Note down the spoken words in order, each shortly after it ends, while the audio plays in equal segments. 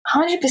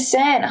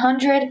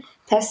100%,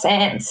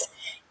 100%.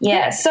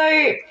 Yeah.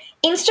 So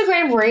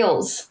Instagram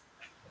Reels.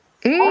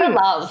 What a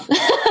love.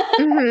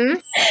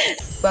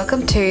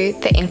 Welcome to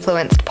the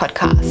Influenced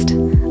Podcast.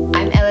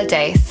 I'm Ella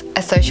Dace,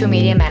 a social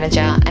media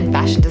manager and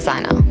fashion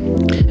designer.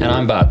 And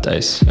I'm Bart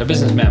Dace, a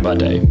businessman by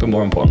day, but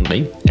more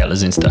importantly,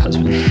 Ella's Insta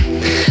husband.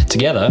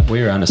 Together,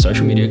 we run a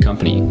social media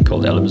company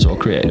called Ella Resort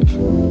Creative.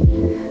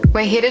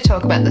 We're here to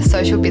talk about the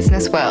social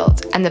business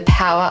world and the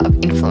power of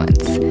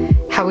influence,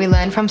 how we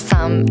learn from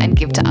some and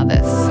give to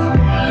others.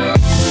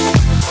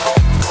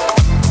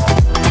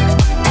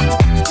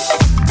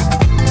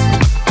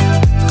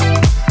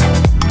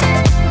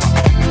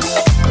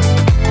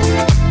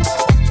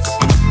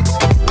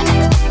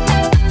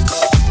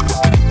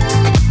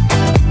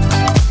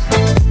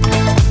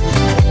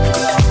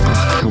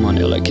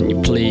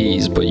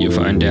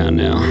 Down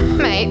now.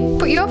 Mate,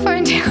 put your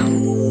phone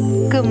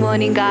down. Good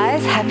morning,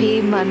 guys.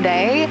 Happy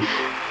Monday.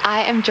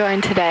 I am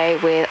joined today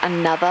with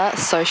another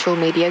social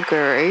media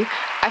guru.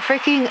 I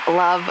freaking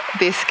love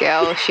this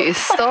girl. She is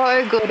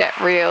so good at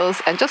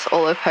Reels and just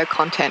all of her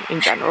content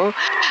in general.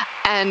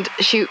 And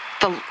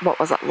what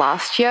was it,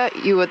 last year?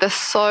 You were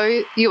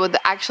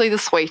actually the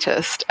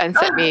sweetest and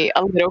sent me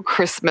a little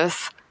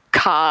Christmas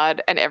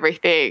card and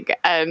everything.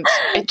 And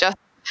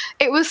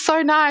it was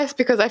so nice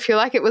because I feel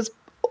like it was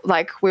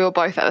like we were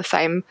both at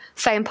the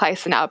same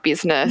place in our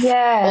business,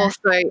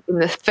 also in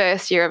the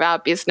first year of our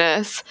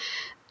business,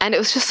 and it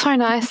was just so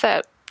nice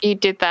that you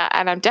did that,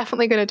 and I'm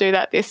definitely going to do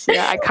that this year.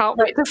 I can't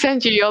wait to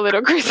send you your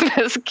little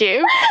Christmas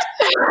gift.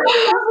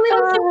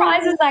 Little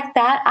surprises like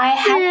that. I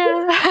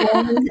have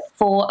planned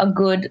for a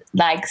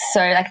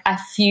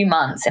few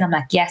months, and I'm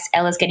like, yes,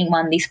 Ella's getting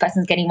one, this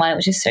person's getting one. It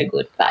was just so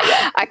good. But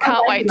yeah, I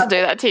can't wait to do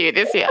that to you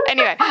this year.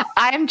 Anyway,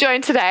 I am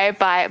joined today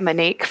by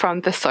Monique from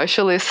the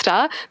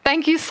Socialista.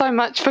 Thank you so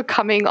much for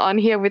coming on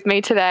here with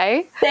me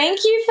today.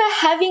 Thank you for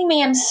having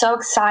me. I'm so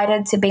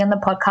excited to be on the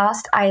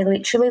podcast. I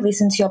literally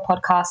listen to your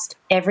podcast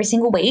every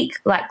single week,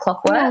 like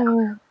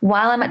clockwork,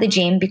 while I'm at the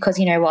gym, because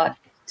you know what?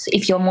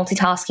 If you're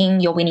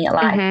multitasking, you're winning at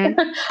life.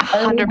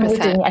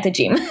 100%. Doing it at the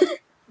gym.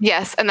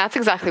 Yes, and that's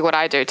exactly what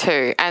I do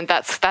too. And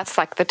that's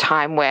like the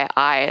time where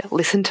I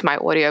listen to my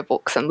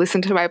audiobooks and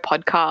listen to my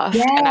podcast,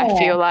 and I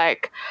feel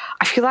like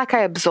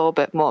I absorb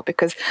it more,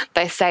 because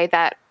they say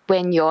that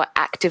when you're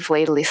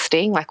actively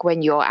listening, like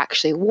when you're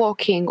actually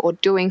walking or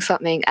doing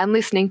something and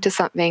listening to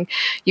something,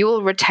 you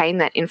will retain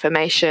that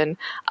information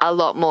a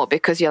lot more,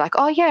 because you're like,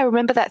 oh yeah,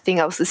 remember that thing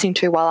I was listening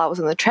to while I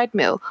was on the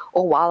treadmill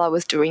or while I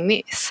was doing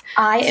this.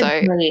 I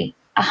agree.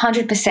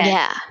 100%.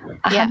 Yeah.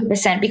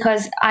 100%.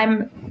 Because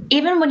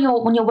even when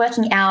you're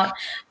working out,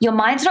 your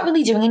mind's not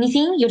really doing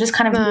anything. You're just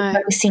kind of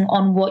focusing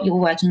on what you're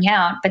working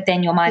out, but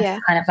then your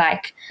mind's kind of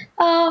like,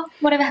 oh,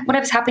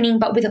 whatever's happening.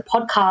 But with a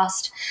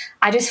podcast,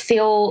 I just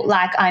feel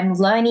like I'm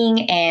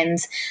learning and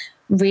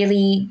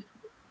really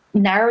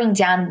narrowing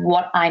down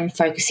what I'm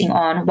focusing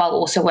on while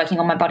also working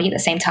on my body at the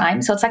same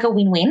time. So it's like a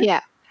win-win.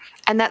 Yeah.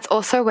 And that's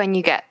also when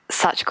you get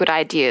such good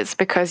ideas,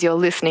 because you're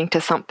listening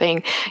to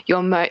something,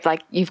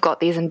 you've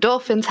got these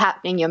endorphins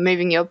happening, you're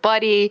moving your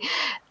body,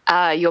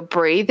 you're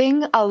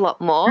breathing a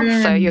lot more,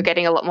 so you're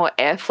getting a lot more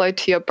airflow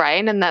to your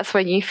brain, and that's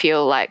when you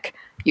feel like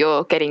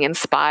you're getting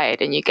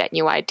inspired and you get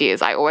new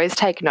ideas. I always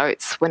take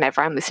notes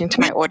whenever I'm listening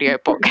to my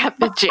audiobook at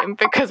the gym,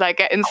 because I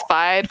get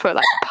inspired for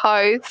like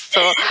posts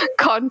or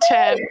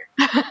content.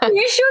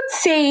 You should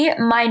see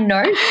my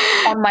notes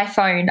on my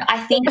phone. I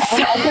think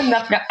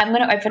I'm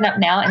going to open up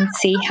now and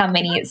see how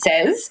many it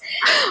says.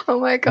 Oh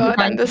my God,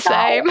 I'm the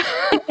same.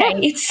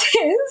 Okay, it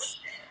says,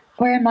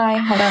 where am I?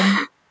 Hold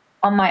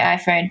on my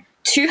iPhone.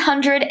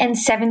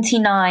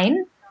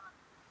 279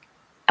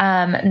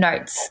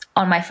 notes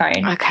on my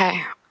phone.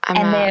 Okay.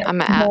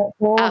 I'm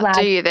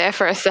outdo you there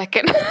for a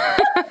second.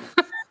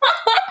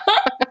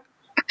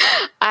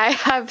 I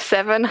have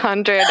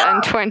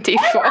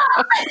 724.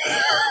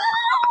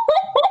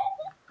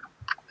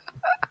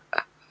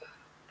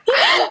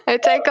 I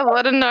take a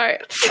lot of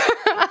notes. And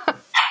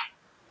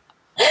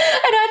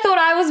I thought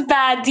I was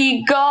bad,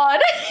 dear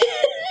God.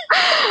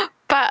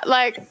 But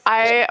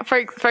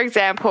for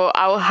example,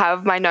 I will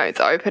have my notes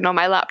open on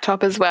my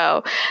laptop as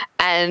well,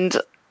 and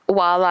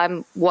while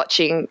I'm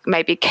watching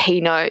maybe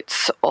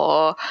keynotes,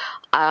 or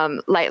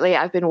lately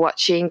I've been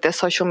watching the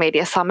Social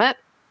Media Summit.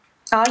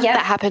 Oh, yeah.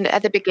 That happened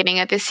at the beginning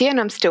of this year,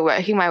 and I'm still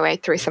working my way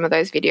through some of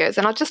those videos,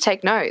 and I'll just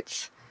take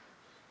notes.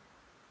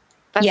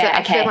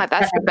 I feel like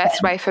that's the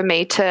best way for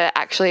me to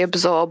actually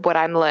absorb what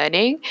I'm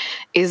learning,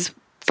 is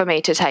for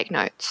me to take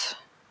notes.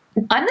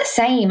 I'm the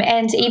same.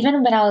 And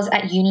even when I was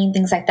at uni and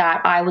things like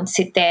that, I would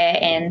sit there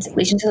and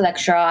listen to the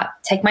lecturer,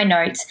 take my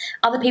notes.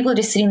 Other people are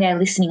just sitting there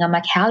listening. I'm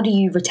like, how do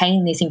you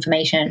retain this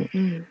information?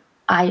 Mm-hmm.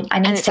 I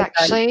need to take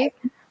notes.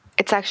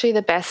 It's actually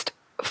the best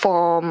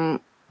form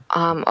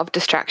of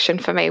distraction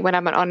for me. When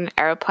I'm on an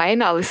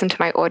airplane, I'll listen to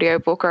my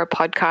audiobook or a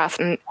podcast,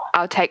 and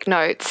I'll take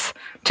notes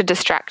to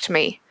distract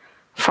me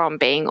from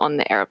being on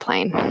the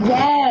airplane.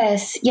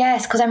 Yes,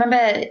 because I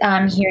remember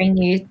hearing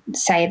you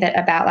say that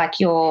about like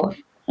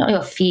not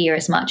your fear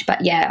as much, but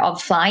of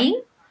flying.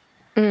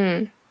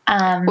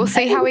 We'll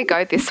see how we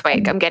go this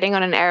week. I'm getting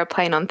on an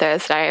aeroplane on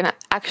Thursday and I'm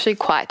actually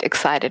quite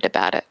excited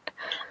about it.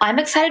 I'm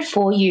excited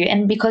for you.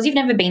 And because you've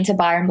never been to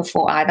Byron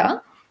before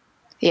either.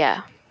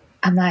 Yeah.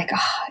 I'm like,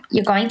 oh,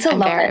 you're going to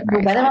love it. The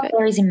weather up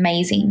there is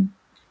amazing.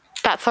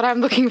 That's what I'm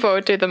looking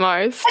forward to the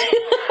most.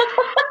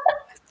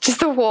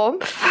 Just the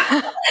warmth.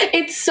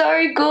 It's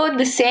so good.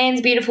 The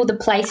sand's beautiful. The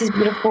place is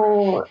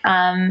beautiful.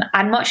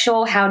 I'm not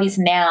sure how it is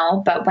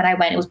now, but when I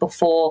went, it was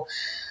before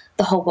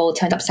the whole world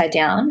turned upside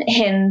down.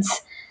 And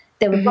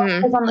there were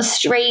buses on the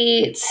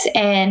streets.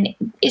 And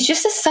it's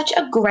just such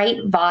a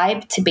great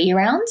vibe to be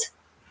around.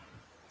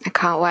 I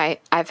can't wait.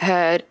 I've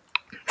heard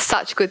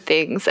such good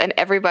things, and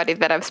everybody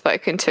that I've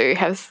spoken to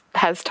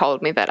has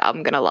told me that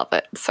I'm going to love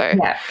it. So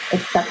yeah,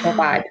 it's such a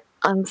vibe.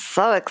 I'm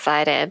so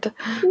excited.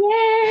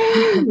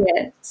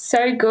 Yay!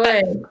 So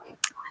good.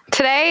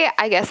 Today,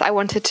 I guess I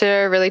wanted to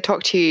really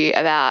talk to you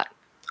about,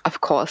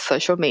 of course,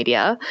 social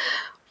media,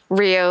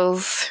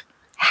 Reels,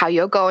 how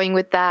you're going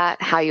with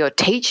that, how you're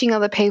teaching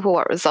other people,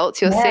 what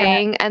results you're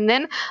seeing, and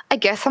then I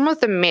guess some of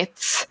the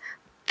myths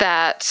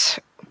that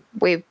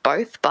we've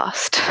both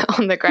bust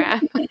on the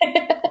gram.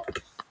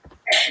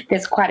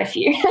 There's quite a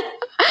few.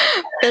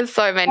 There's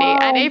so many.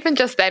 And even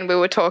just then we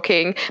were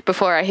talking,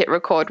 before I hit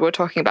record, we were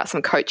talking about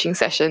some coaching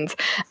sessions,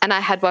 and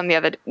I had one the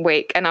other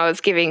week and I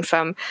was giving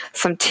some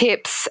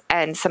tips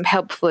and some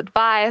helpful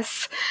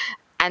advice,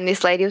 and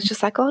this lady was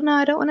just like, oh no,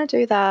 I don't want to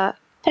do that.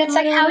 But it's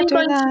like, how are you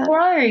going to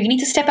grow? You need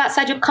to step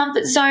outside your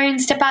comfort zone,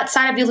 step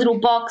outside of your little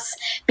box,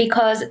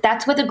 because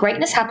that's where the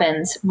greatness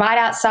happens, right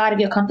outside of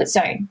your comfort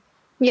zone.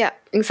 Yeah,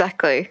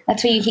 exactly.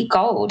 That's where you hit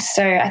gold.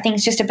 So I think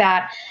it's just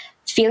about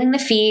feeling the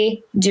fear,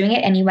 doing it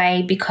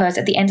anyway, because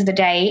at the end of the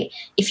day,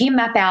 if you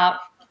map out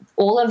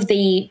all of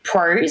the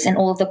pros and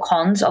all of the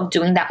cons of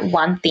doing that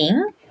one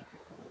thing,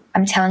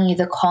 I'm telling you,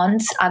 the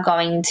cons are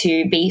going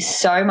to be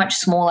so much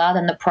smaller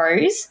than the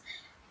pros,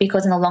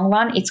 because in the long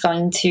run, it's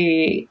going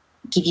to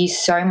give you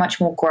so much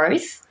more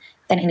growth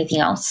than anything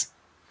else.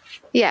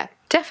 Yeah,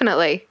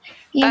 definitely.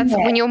 That's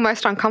when you're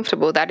most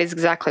uncomfortable. That is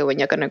exactly when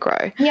you're going to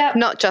grow. Yeah.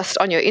 Not just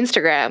on your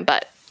Instagram,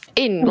 but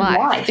in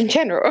life in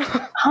general.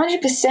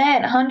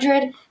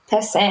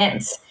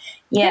 100%.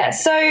 Yeah.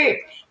 So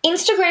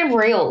Instagram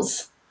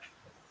Reels.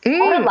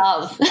 What a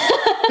love.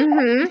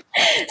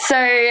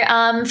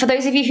 So for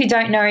those of you who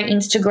don't know,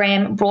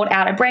 Instagram brought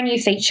out a brand new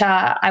feature,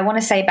 I want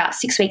to say about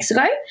 6 weeks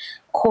ago,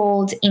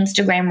 called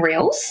Instagram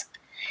Reels.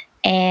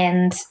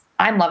 And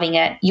I'm loving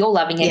it. You're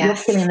loving it. Yes. You're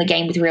still in the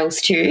game with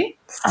Reels too.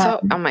 So,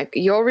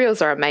 your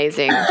Reels are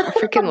amazing. I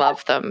freaking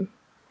love them.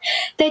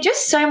 They're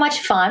just so much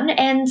fun,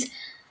 and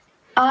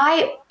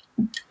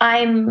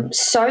I'm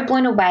so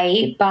blown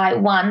away by,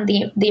 one,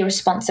 the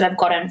response that I've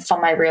gotten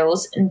from my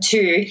Reels, and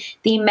two,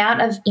 the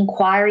amount of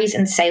inquiries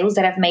and sales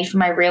that I've made from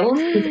my Reels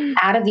is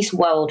out of this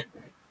world.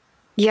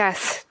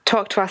 Yes.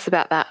 Talk to us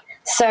about that.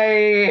 So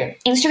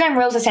Instagram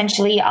Reels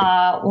essentially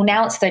are, well,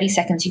 now it's 30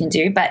 seconds you can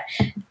do, but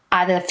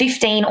either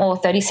 15 or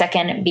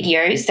 30-second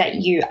videos that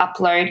you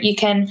upload. You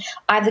can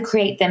either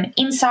create them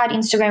inside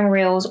Instagram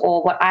Reels,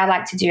 or what I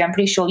like to do, I'm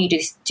pretty sure you do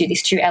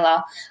this too,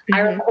 Ella. I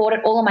record it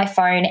all on my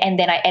phone and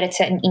then I edit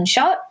it in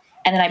InShot,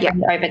 and then I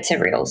bring it over to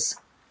Reels.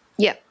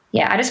 Yep.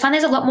 Yeah, I just find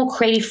there's a lot more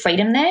creative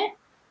freedom there.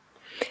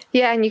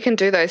 Yeah, and you can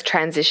do those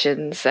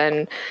transitions,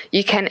 and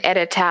you can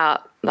edit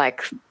out,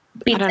 like,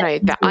 bits, I don't know,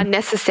 the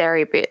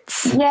unnecessary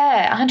bits.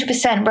 Yeah,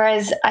 100%.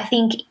 Whereas I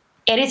think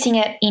editing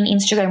it in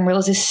Instagram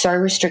Reels is so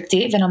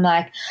restrictive, and I'm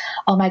like,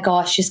 oh my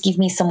gosh, just give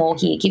me some more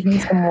here, give me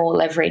some more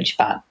leverage.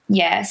 But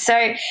yeah,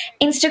 so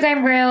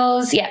Instagram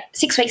Reels,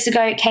 6 weeks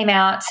ago it came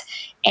out,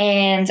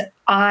 and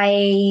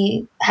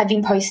I have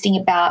been posting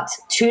about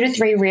 2 to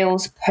 3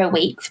 Reels per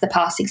week for the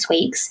past 6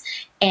 weeks,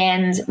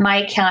 and my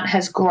account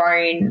has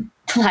grown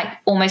like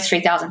almost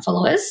 3,000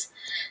 followers.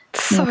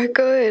 So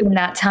good. In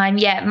that time.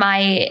 Yeah,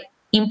 my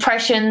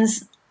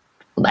impressions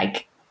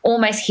like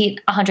almost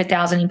hit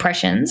 100,000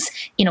 impressions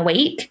in a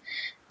week.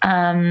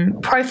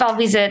 Profile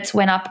visits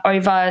went up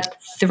over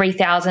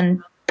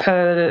 3,000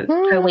 per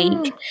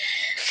week.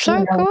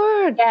 So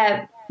good.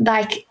 Yeah,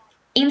 like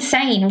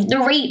insane. The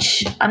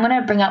reach. I'm going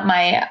to bring up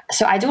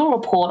so I do a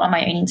report on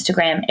my own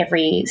Instagram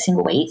every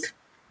single week.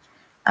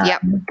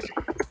 Yep.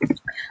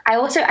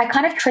 I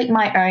kind of treat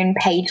my own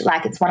page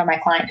like it's one of my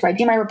clients. Where I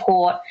do my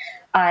report,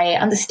 I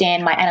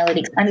understand my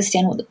analytics,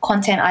 understand what the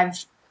content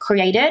I've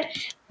created,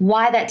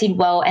 why that did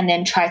well, and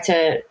then try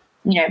to,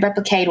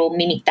 replicate or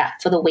mimic that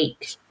for the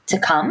week to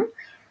come.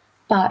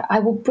 But I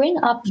will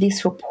bring up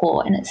this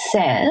report, and it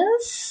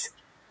says,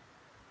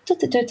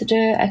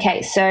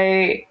 okay,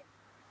 so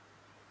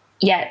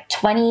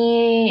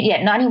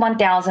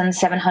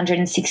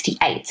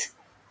 91,768.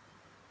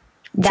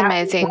 That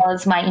amazing.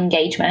 Was my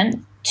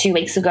engagement 2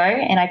 weeks ago,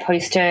 and I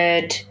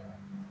posted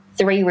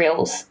 3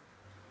 Reels.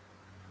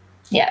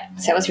 Yeah,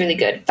 so it was really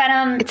good. But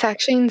it's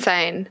actually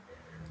insane.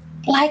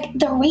 Like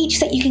the reach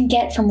that you can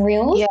get from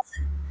Reels. Yeah.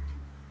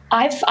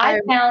 I've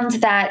found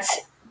that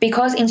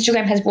because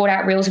Instagram has brought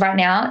out Reels right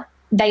now,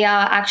 they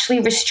are actually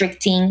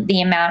restricting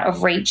the amount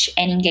of reach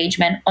and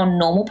engagement on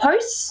normal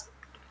posts.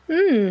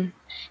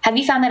 Have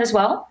you found that as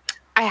well?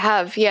 I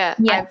have, yeah.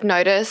 I've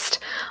noticed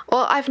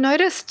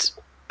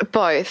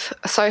both.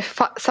 So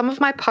some of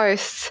my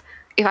posts,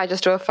 if I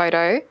just do a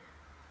photo,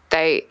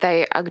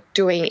 they are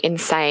doing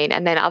insane.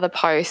 And then other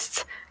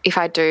posts, if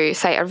I do,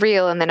 say, a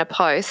reel and then a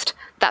post,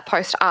 that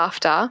post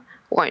after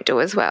won't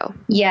do as well.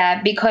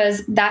 Yeah,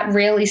 because that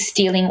reel is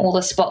stealing all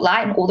the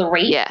spotlight and all the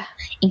reach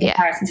in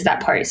comparison to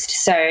that post.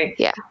 So,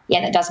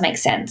 that does make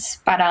sense.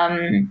 But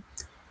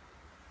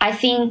I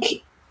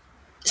think,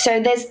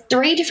 so there's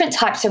 3 different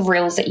types of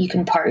reels that you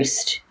can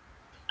post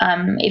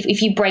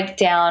if you break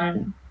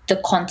down the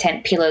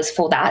content pillars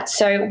for that.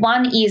 So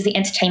one is the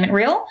entertainment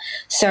reel.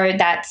 So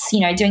that's,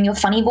 doing your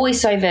funny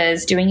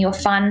voiceovers, doing your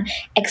fun,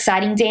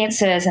 exciting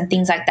dances and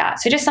things like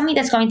that. So just something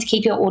that's going to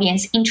keep your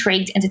audience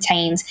intrigued,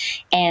 entertained,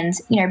 and,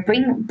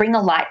 bring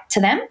a light to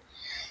them.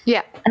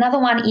 Yeah. Another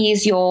one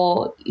is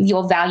your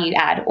value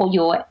add or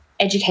your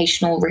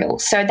educational reel.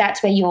 So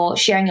that's where you're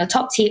sharing your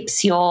top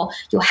tips, your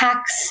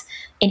hacks,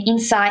 an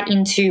insight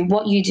into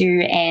what you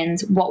do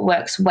and what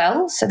works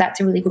well. So that's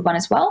a really good one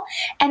as well.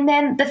 And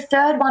then the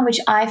third one, which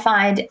I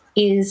find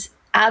is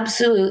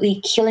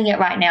absolutely killing it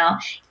right now,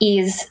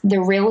 is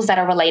the reels that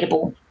are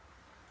relatable.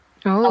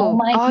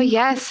 Oh,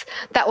 yes.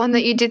 That one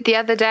that you did the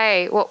other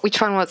day.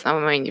 Which one was?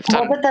 I mean, you've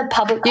done. What was the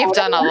public? You've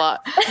done a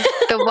lot.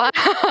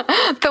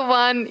 the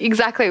one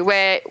exactly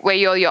where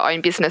you're your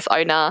own business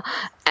owner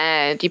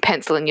and you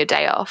pencil in your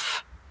day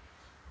off,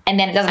 and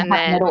then it doesn't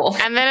happen at all.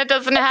 And then it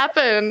doesn't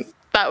happen.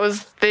 That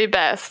was the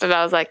best. And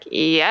I was like,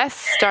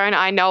 yes, don't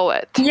I know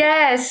it?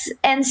 Yes.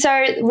 And so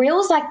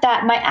reels like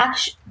that,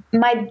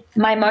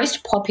 my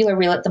most popular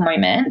reel at the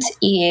moment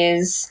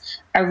is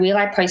a reel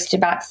I posted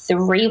about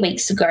 3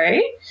 weeks ago.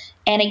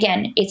 And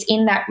again, it's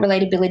in that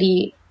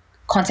relatability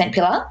content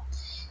pillar.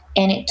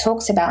 And it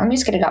talks about, let me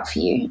just get it up for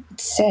you. It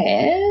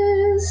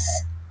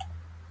says,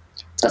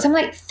 it's got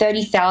something like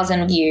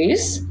 30,000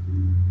 views.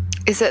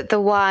 Is it the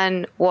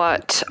one,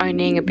 what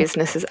owning a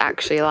business is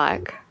actually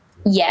like?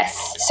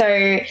 Yes. So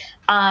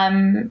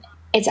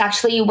it's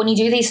actually, when you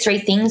do these 3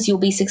 things, you'll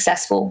be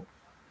successful.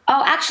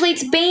 Oh, actually,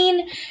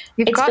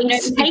 you've got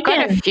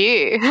a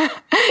few.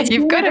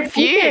 You've got a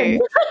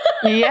few.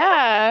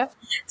 Yeah.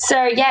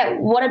 So,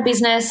 what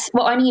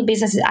owning a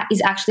business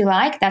is actually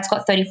like, that's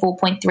got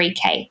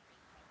 34.3K.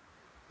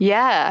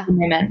 Yeah.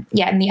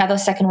 Yeah, and the other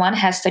second one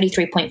has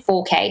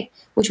 33.4K,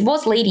 which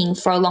was leading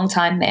for a long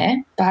time there,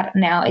 but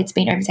now it's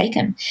been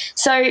overtaken.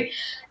 So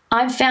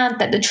I've found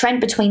that the trend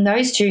between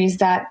those two is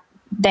that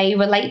they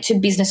relate to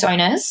business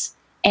owners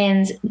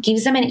and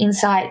gives them an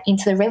insight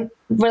into the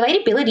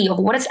relatability of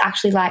what it's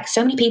actually like.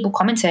 So many people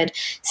commented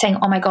saying,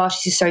 oh my gosh,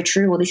 this is so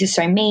true, or this is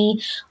so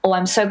me, or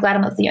I'm so glad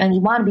I'm not the only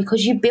one,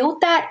 because you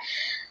build that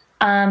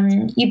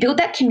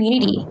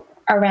community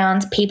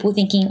around people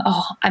thinking,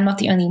 oh, I'm not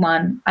the only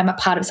one, I'm a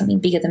part of something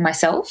bigger than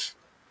myself.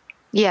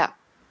 Yeah.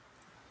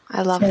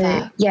 I love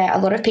that. Yeah, a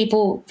lot of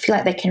people feel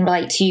like they can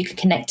relate to you, can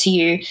connect to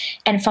you.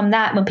 And from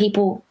that, when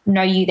people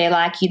know you, they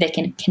like you, they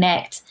can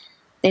connect,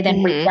 they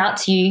then reach out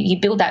to you, you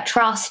build that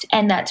trust,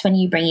 and that's when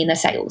you bring in the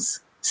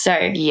sales. So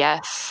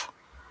yes,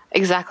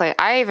 exactly.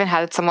 I even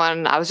had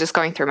someone, I was just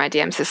going through my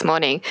DMs this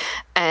morning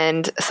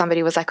and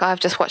somebody was like, oh, I've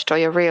just watched all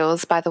your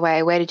reels. By the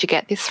way, where did you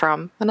get this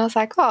from? And I was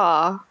like,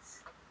 oh,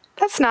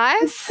 that's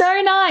nice. It's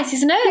so nice,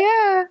 isn't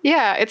it?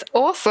 Yeah, it's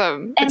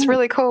awesome. And it's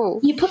really cool.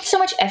 You put so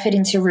much effort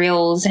into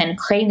reels and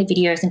creating the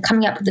videos and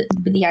coming up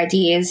with the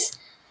ideas,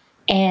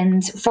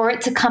 and for it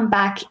to come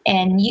back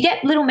and you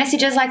get little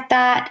messages like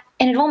that,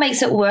 and it all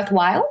makes it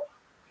worthwhile.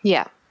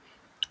 Yeah.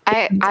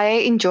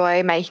 I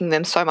enjoy making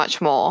them so much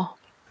more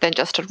than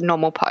just a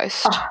normal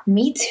post. Oh,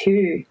 me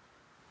too.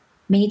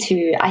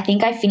 I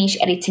think I finish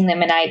editing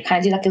them and I kind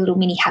of do like a little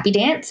mini happy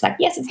dance. Like,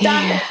 yes, it's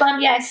done. It's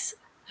fun. Yes.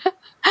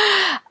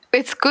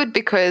 It's good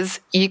because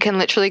you can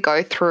literally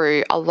go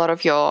through a lot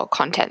of your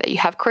content that you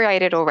have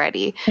created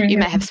already. Mm-hmm. You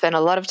may have spent a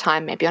lot of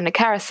time maybe on a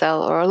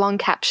carousel or a long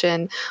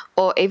caption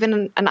or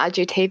even an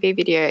IGTV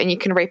video, and you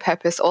can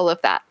repurpose all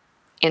of that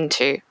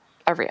into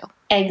a reel.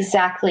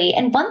 Exactly.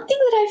 And one thing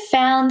that I've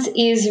found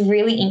is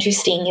really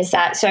interesting is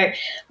that, so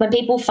when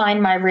people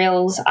find my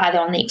reels either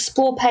on the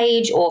explore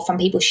page or from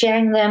people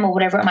sharing them or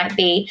whatever it might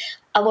be,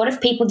 a lot of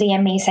people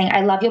DM me saying,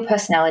 I love your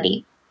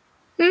personality.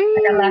 Like,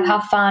 I love how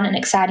fun and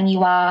exciting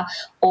you are.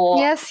 Or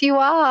yes, you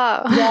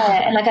are.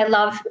 Yeah, and like I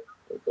love,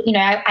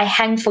 I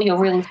hang for your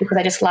reels because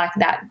I just like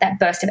that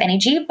burst of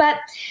energy. But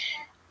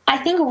I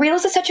think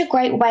reels are such a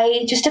great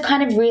way just to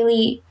kind of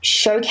really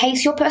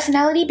showcase your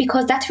personality,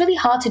 because that's really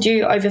hard to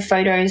do over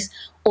photos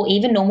or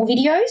even normal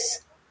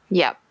videos.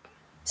 Yep.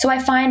 So I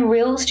find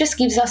reels just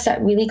gives us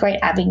that really great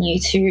avenue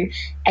to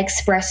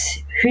express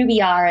who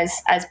we are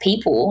as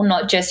people,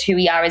 not just who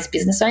we are as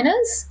business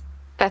owners.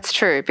 That's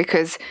true,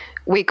 because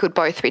we could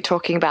both be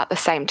talking about the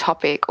same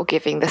topic or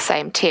giving the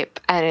same tip,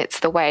 and it's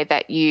the way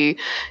that you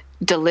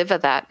deliver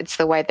that. It's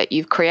the way that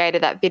you've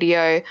created that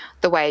video,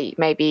 the way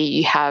maybe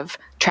you have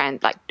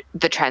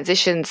the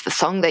transitions, the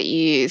song that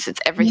you use. It's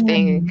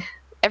everything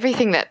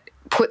that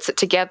puts it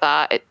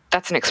together.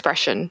 That's an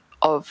expression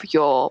of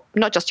your,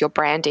 not just your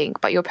branding,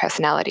 but your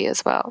personality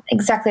as well.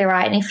 Exactly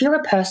right. And if you're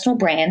a personal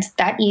brand,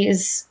 that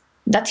is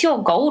that's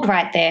your gold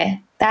right there.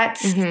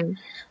 That's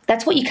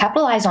what you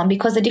capitalize on,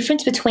 because the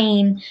difference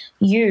between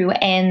you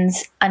and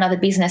another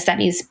business that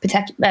is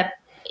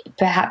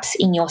perhaps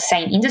in your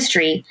same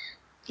industry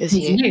is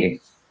you.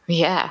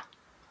 Yeah,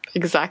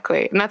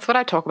 exactly. And that's what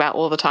I talk about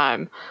all the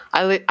time.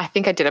 I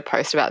think I did a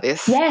post about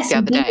this the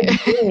other day.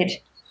 You did.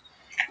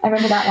 I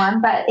remember that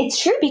one. But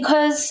it's true,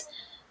 because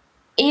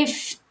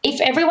if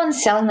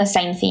everyone's selling the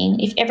same thing,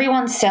 if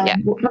everyone's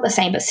selling, not the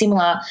same, but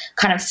similar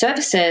kind of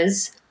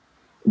services,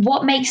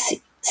 what makes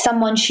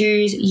someone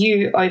choose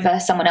you over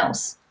someone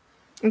else?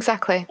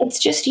 Exactly. It's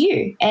just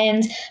you,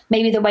 and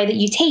maybe the way that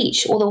you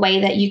teach or the way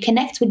that you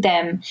connect with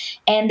them.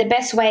 And the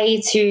best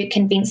way to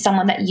convince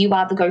someone that you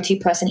are the go-to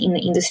person in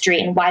the industry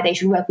and why they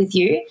should work with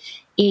you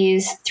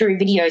is through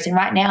videos. And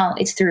right now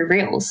it's through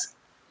Reels.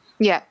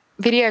 Yeah.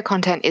 Video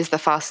content is the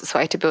fastest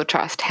way to build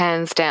trust,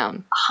 hands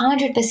down.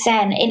 100%.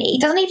 And it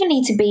doesn't even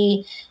need to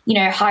be,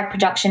 high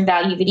production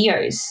value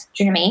videos.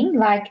 Do you know what I mean?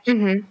 Like,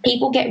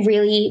 people get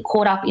really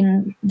caught up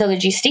in the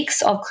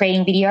logistics of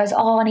creating videos.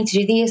 Oh, I need to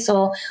do this,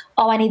 or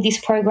oh, I need this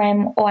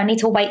program, or I need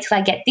to wait till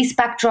I get this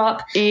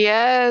backdrop.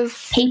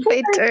 Yes, people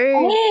they don't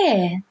do.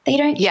 care. They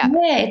don't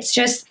care. It's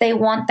just they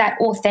want that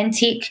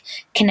authentic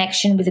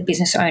connection with a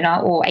business owner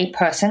or a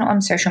person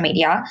on social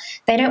media.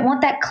 They don't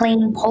want that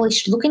clean,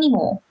 polished look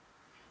anymore.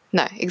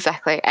 No,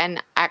 exactly.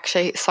 And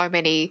actually, so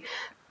many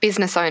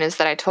business owners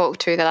that I talk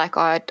to, they're like,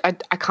 oh,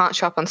 I can't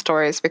show up on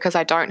stories because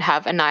I don't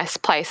have a nice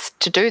place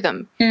to do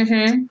them.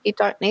 Mm-hmm. You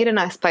don't need a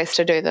nice place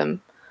to do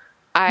them.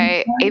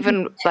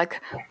 Even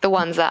like the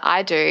ones that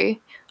I do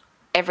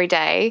every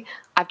day,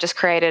 I've just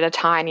created a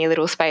tiny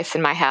little space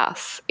in my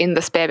house in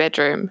the spare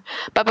bedroom.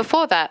 But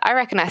before that, I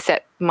reckon I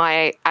set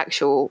my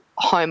actual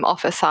home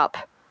office up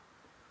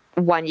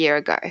 1 year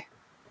ago.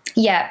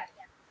 Yeah.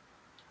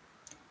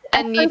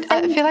 And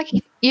I feel like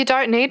you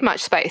don't need much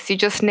space. You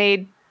just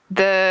need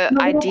the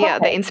idea,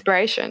 the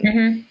inspiration.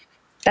 Mm-hmm.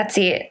 That's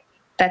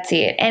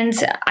it. And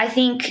I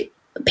think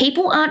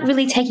people aren't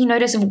really taking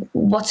notice of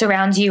what's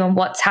around you and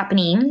what's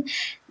happening.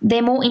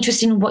 They're more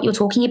interested in what you're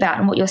talking about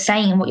and what you're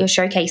saying and what you're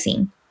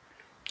showcasing.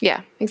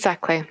 Yeah,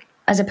 exactly.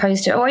 As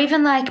opposed to, or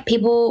even like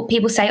people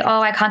say,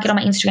 oh, I can't get on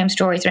my Instagram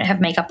stories, I don't have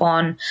makeup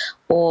on,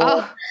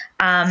 or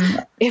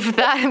if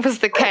that was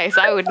the case,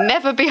 I would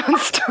never be on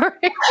story.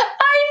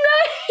 I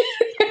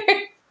know.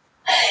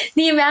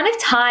 The amount of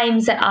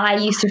times that I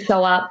used to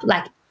show up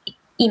like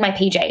in my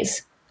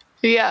PJs.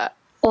 Yeah.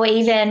 Or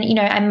even,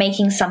 I'm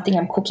making something,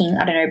 I'm cooking,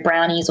 I don't know,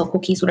 brownies or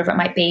cookies, whatever it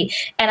might be,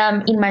 and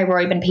I'm in my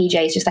robe and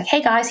PJs just like,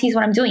 hey guys, here's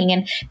what I'm doing.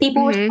 And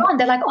people respond.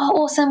 They're like,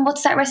 oh, awesome,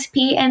 what's that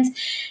recipe? And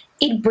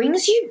it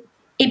brings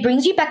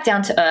you back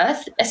down to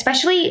earth,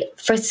 especially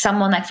for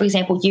someone like, for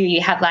example,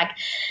 you have like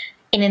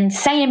an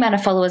insane amount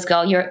of followers,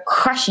 girl. You're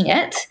crushing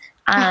it.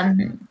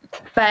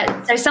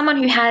 But so someone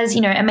who has,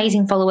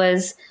 amazing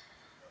followers,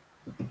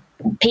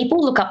 people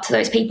look up to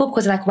those people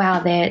because they're like, wow,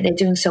 they're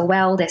doing so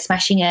well, they're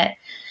smashing it.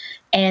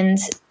 And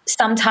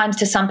sometimes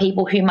to some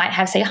people who might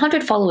have, say,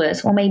 100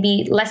 followers or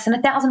maybe less than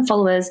 1,000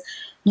 followers,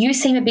 you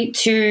seem a bit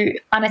too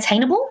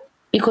unattainable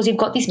because you've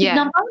got this big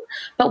number.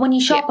 But when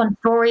you show up on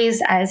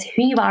stories as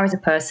who you are as a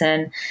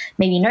person,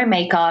 maybe no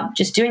makeup,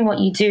 just doing what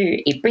you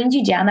do, it brings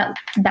you down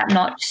that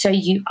notch so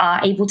you are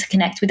able to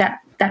connect with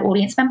that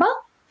audience member.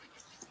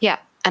 Yeah.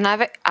 And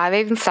I've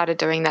even started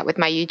doing that with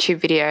my YouTube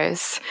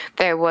videos.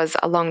 There was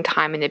a long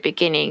time in the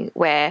beginning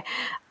where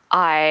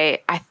I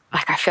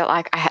felt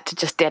like I had to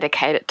just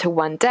dedicate it to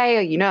one day,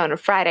 or, on a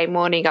Friday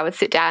morning I would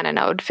sit down and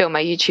I would film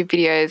my YouTube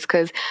videos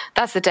because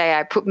that's the day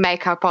I put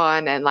makeup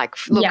on and like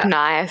look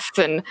nice.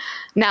 And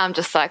now I'm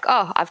just like,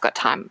 oh, I've got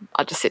time.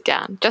 I'll just sit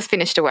down. Just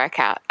finished a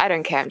workout. I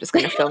don't care. I'm just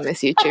going to film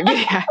this YouTube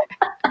video.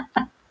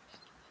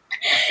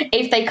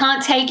 If they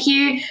can't take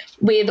you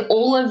with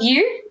all of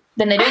you,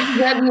 then they don't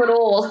deserve you at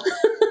all.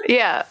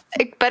 Yeah.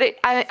 But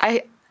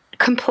I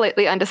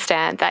completely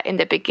understand that in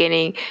the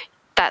beginning,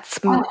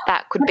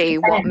 that could be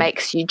what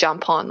makes you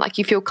jump on. Like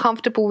you feel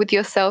comfortable with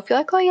yourself. You're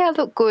like, oh yeah, I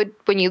look good.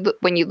 When you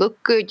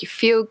look good, you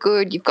feel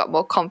good. You've got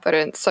more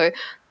confidence. So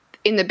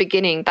in the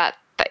beginning, that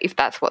if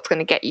that's what's going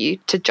to get you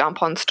to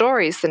jump on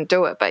stories, then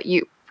do it. But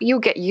you'll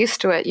get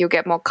used to it. You'll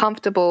get more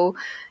comfortable.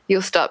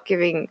 You'll stop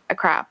giving a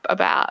crap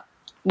about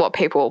what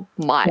people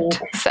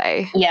might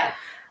say. Yeah.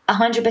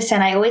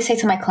 100%. I always say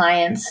to my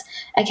clients,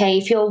 okay,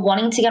 if you're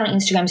wanting to get on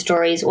Instagram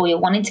stories or you're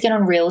wanting to get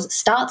on Reels,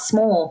 start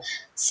small.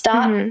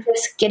 Start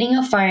just getting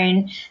your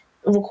phone,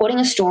 recording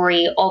a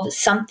story of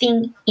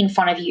something in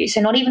front of you. So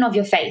not even of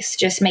your face,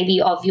 just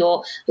maybe of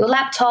your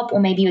laptop,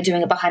 or maybe you're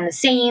doing it behind the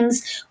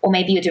scenes, or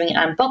maybe you're doing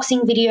an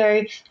unboxing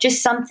video,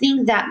 just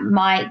something that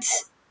might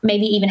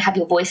maybe even have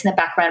your voice in the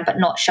background but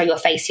not show your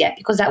face yet,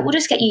 because that will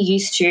just get you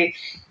used to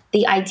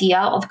the idea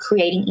of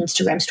creating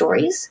Instagram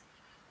stories.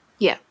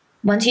 Yeah.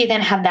 Once you then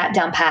have that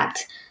down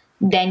packed,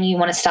 then you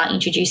want to start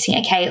introducing,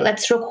 okay,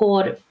 let's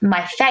record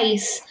my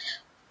face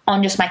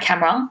on just my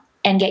camera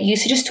and get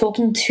used to just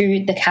talking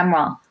to the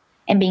camera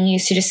and being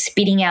used to just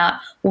spitting out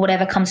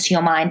whatever comes to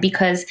your mind,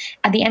 because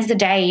at the end of the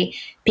day,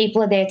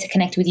 people are there to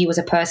connect with you as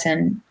a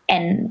person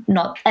and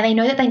they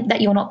know that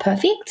you're not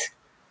perfect.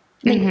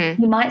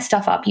 You might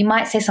stuff up. You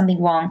might say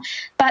something wrong.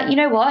 But you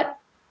know what?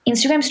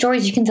 Instagram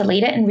stories, you can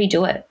delete it and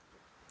redo it.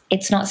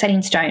 It's not set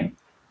in stone.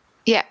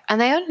 Yeah, and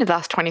they only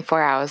last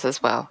 24 hours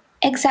as well.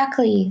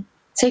 Exactly.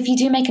 So if you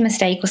do make a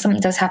mistake or something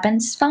does happen,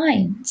 it's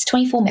fine. It's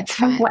 24 minutes,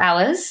 24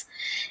 hours.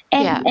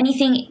 And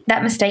anything,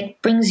 that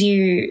mistake brings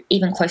you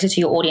even closer to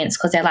your audience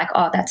because they're like,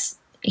 oh,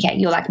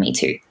 you're like me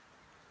too.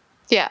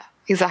 Yeah,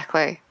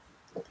 exactly.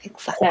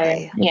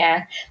 So,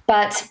 yeah.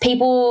 But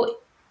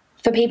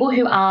for people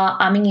who are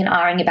umming and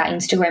ahhing about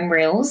Instagram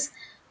Reels,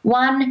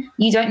 one,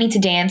 you don't need to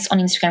dance on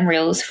Instagram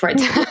Reels for it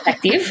to be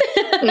effective.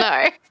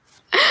 No,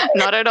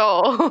 not at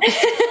all.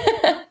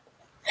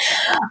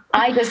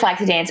 I just like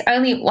to dance. I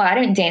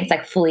don't dance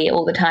like fully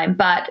all the time,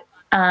 but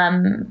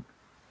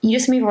you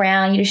just move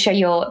around. You just show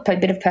a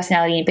bit of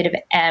personality and a bit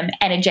of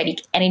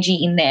energetic energy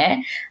in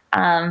there.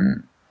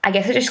 I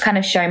guess I just kind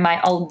of show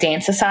my old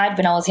dancer side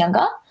when I was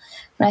younger.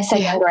 When I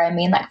say younger, I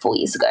mean like 4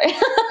 years ago.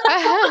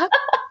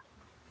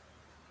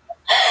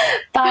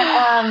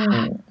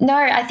 But no,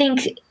 I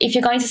think if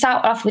you're going to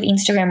start off with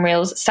Instagram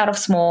Reels, start off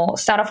small,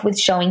 start off with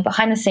showing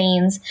behind the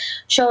scenes,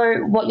 show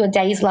what your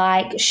day's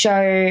like,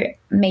 show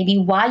maybe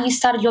why you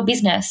started your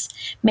business,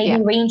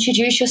 maybe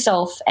reintroduce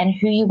yourself and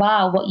who you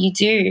are, what you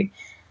do.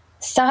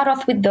 Start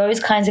off with those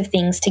kinds of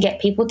things to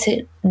get people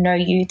to know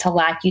you, to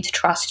like you, to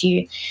trust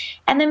you,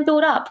 and then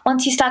build up.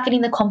 Once you start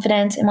getting the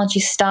confidence and once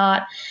you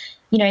start,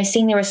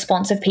 seeing the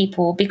response of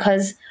people,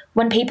 because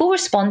when people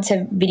respond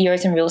to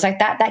videos and reels like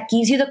that, that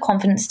gives you the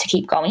confidence to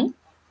keep going.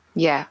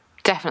 Yeah,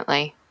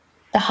 definitely.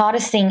 The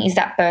hardest thing is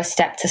that first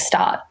step to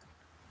start.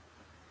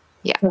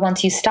 Yeah. But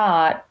once you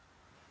start,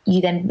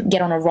 you then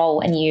get on a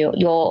roll and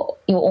you're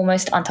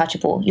almost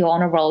untouchable. You're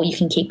on a roll. You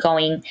can keep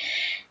going,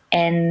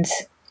 and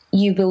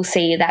you will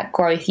see that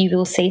growth. You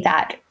will see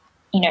that,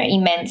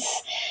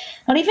 immense,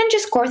 not even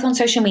just growth on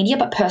social media,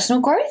 but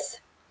personal growth.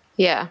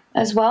 Yeah.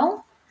 As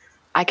well.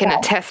 I can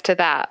attest to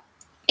that.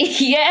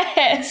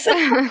 Yes.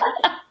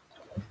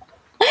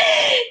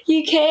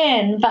 You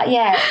can. But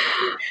yeah,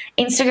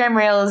 Instagram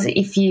Reels,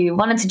 if you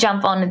wanted to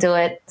jump on and do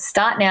it,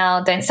 start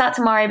now. Don't start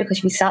tomorrow, because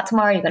if you start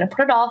tomorrow, you're going to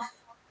put it off.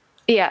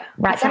 Yeah.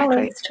 Write down a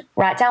list.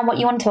 Write down what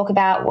you want to talk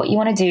about, what you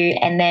want to do,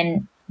 and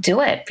then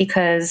do it,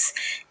 because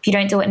if you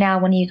don't do it now,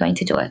 when are you going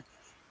to do it?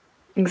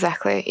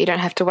 Exactly. You don't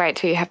have to wait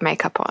till you have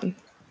makeup on.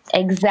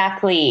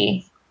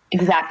 Exactly.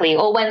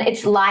 Or when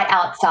it's light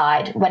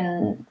outside,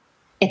 when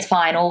it's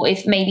fine, or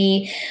if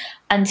maybe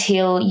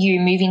until you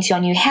move into your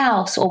new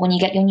house, or when you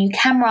get your new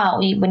camera, or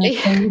when you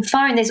get your new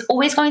phone, there's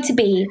always going to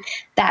be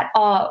that,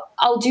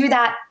 I'll do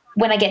that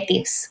when I get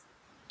this.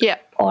 Yeah.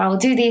 Or I'll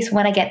do this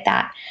when I get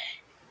that.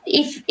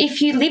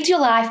 If you lived your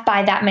life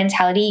by that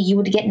mentality, you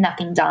would get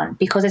nothing done,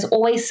 because there's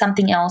always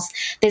something else.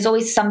 There's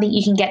always something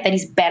you can get that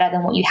is better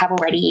than what you have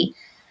already.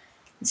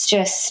 It's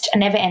just a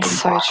never-ending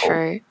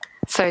cycle.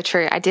 So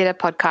true. I did a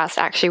podcast,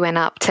 actually went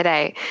up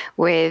today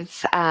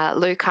with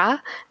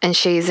Luca, and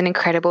she's an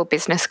incredible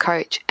business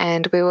coach.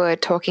 And we were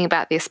talking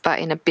about this, but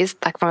in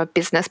from a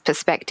business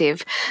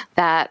perspective,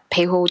 that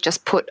people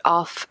just put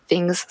off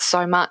things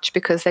so much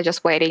because they're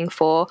just waiting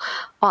for,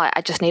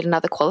 I just need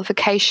another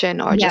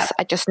qualification, or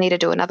I just need to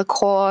do another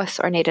course,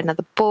 or I need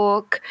another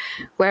book.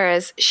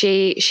 Whereas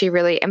she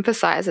really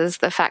emphasizes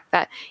the fact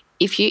that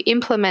if you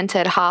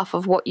implemented half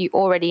of what you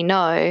already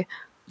know,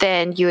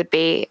 then you would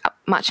be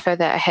much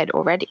further ahead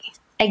already.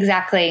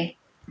 Exactly.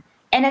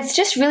 And it's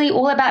just really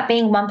all about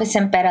being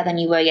 1% better than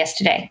you were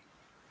yesterday.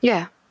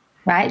 Yeah.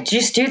 Right?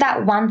 Just do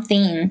that one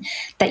thing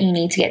that you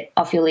need to get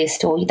off your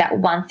list, or that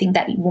one thing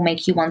that will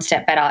make you one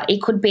step better.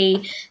 It could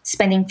be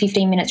spending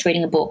 15 minutes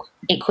reading a book.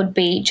 It could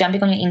be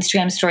jumping on your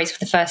Instagram stories for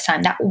the first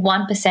time. That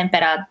 1%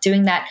 better,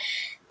 doing that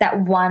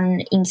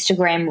one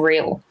Instagram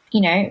reel,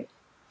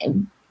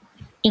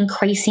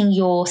 increasing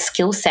your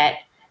skill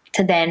set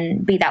to then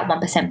be that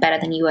 1% better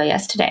than you were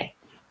yesterday.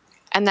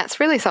 And that's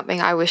really something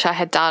I wish I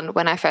had done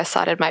when I first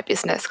started my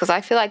business, because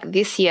I feel like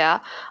this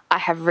year I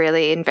have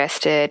really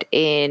invested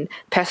in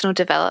personal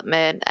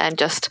development and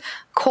just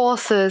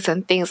courses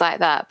and things like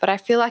that. But I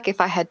feel like if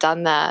I had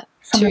done that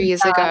 2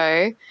 years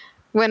ago,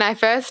 when I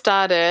first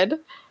started,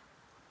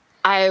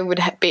 I would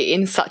be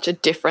in such a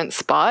different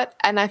spot.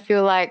 And I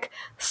feel like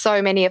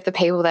so many of the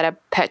people that are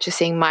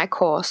purchasing my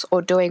course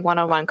or doing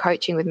one-on-one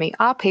coaching with me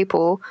are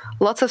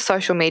lots of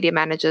social media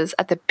managers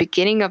at the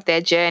beginning of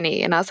their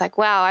journey. And I was like,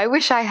 wow, I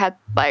wish I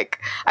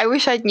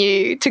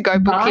knew to go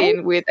book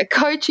in with a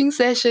coaching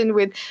session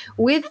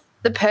with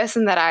the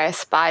person that I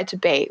aspire to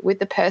be, with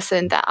the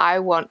person that I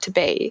want to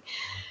be.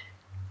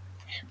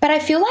 But I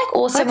feel like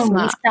also when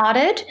we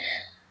started,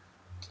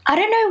 I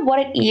don't know what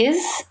it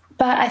is,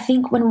 but I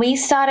think when we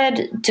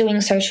started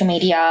doing social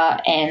media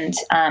and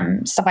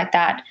stuff like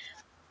that,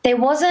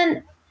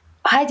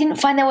 I didn't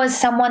find there was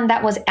someone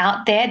that was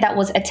out there that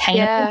was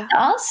attainable to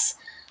us.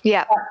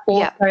 Yeah. But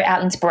also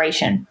our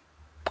inspiration.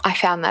 I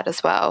found that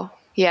as well.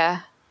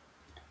 Yeah.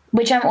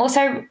 Which I'm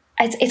also,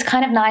 it's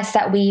kind of nice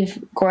that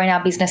we've grown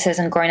our businesses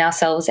and grown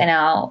ourselves and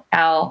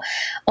our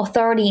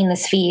authority in the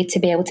sphere to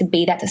be able to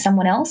be that to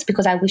someone else,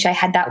 because I wish I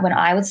had that when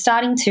I was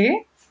starting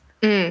too.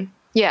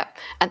 Yeah,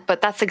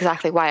 but that's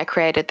exactly why I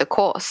created the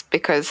course,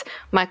 because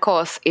my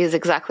course is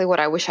exactly what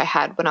I wish I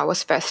had when I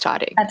was first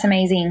starting. That's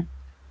amazing.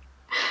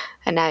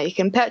 And now you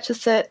can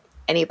purchase it.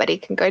 Anybody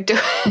can go do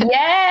it.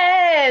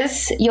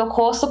 Yes, your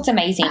course looked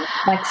amazing,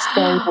 like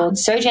so good,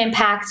 so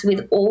jam-packed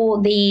with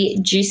all the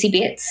juicy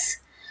bits.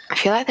 I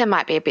feel like there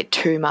might be a bit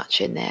too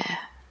much in there.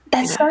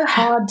 That's so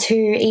hard to,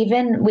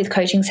 even with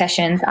coaching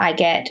sessions, I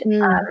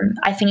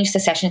finish the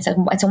session,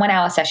 it's a 1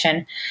 hour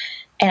session,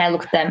 and I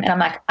look at them and I'm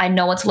like, I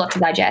know it's a lot to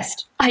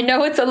digest. I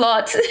know it's a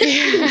lot.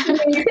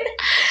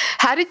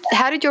 How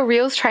did your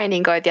Reels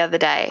training go the other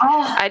day?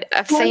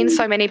 I've seen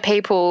so many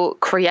people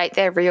create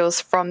their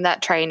Reels from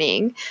that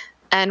training.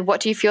 And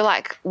what do you feel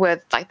like were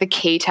like the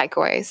key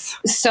takeaways?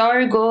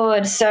 So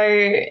good. So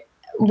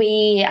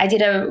I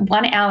did a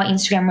 1 hour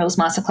Instagram Reels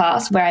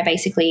masterclass where I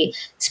basically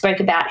spoke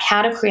about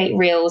how to create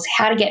Reels,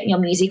 how to get your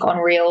music on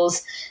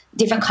Reels,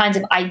 different kinds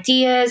of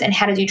ideas, and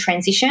how to do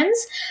transitions.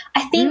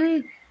 I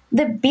think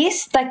the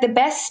best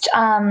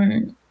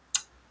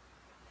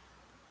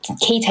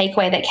key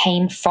takeaway that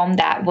came from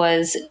that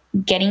was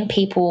getting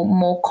people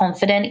more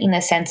confident in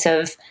the sense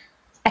of,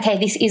 okay,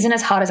 this isn't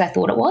as hard as I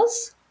thought it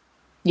was.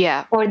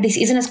 Yeah. Or this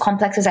isn't as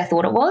complex as I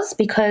thought it was,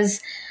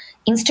 because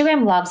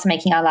Instagram loves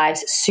making our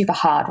lives super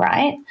hard,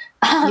 right?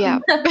 Yeah.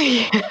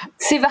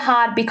 Super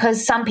hard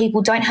because some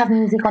people don't have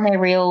music on their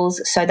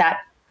Reels, so that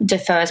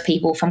defers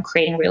people from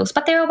creating Reels.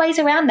 But there are ways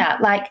around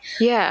that. Like,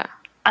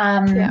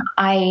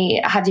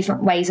 I have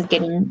different ways of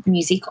getting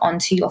music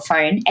onto your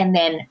phone and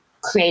then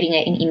creating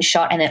it in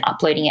InShot and then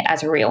uploading it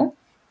as a Reel.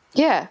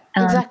 Yeah,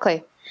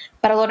 exactly.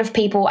 But a lot of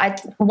people,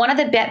 one of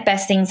the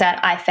best things that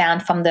I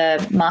found from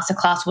the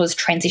masterclass was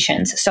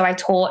transitions. So I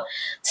taught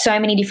so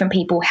many different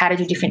people how to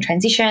do different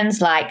transitions,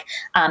 like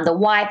the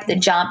wipe, the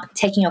jump,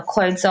 taking your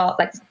clothes off.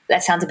 Like,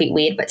 that sounds a bit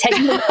weird, but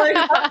taking your clothes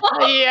off.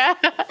 Yeah.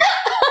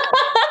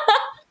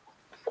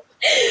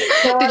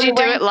 So did you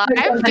do it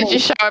live? Did you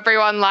show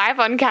everyone live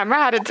on camera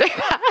how to do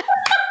that?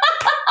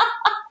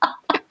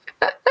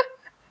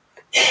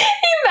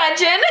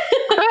 Imagine.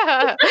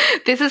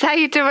 This is how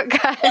you do it,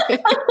 guys.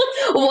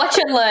 Watch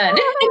and learn.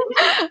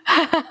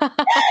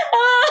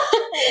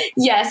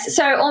 Yes,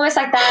 so almost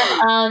like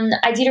that.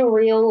 I did a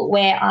reel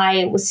where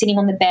I was sitting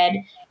on the bed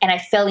and I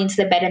fell into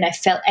the bed and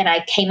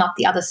I came up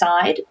the other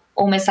side,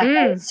 almost like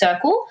a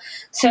circle.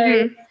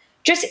 So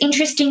just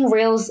interesting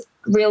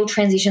real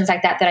transitions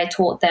like that I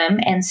taught them.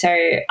 And so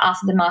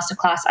after the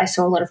masterclass, I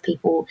saw a lot of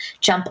people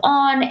jump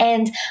on,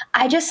 and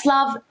I just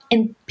love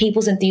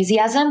people's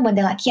enthusiasm when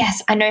they're like,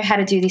 yes, I know how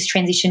to do this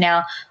transition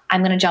now.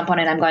 I'm going to jump on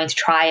it. I'm going to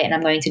try it and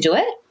I'm going to do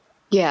it.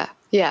 Yeah.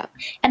 Yeah.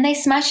 And they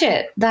smash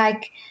it.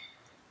 Like,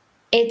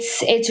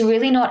 it's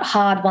really not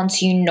hard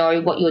once you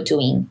know what you're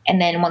doing.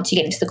 And then once you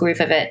get into the groove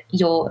of it,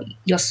 you're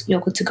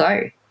good to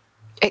go.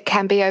 It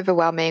can be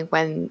overwhelming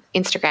when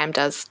Instagram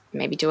does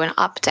maybe do an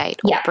update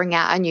or bring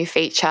out a new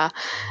feature.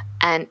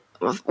 And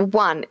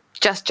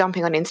just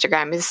jumping on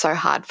Instagram is so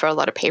hard for a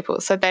lot of people.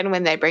 So then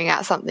when they bring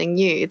out something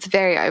new, it's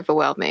very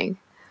overwhelming.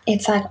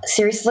 It's like,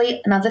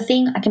 seriously, another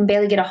thing, I can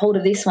barely get a hold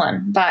of this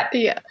one. But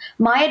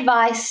my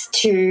advice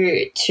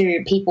to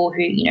people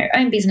who,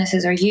 own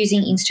businesses or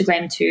using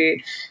Instagram to,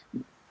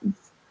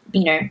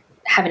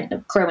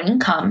 grow an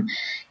income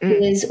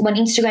is when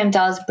Instagram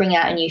does bring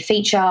out a new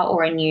feature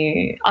or a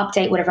new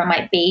update, whatever it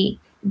might be,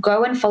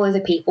 go and follow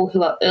the people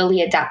who are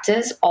early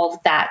adapters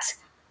of that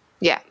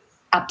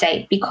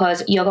update,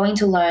 because you're going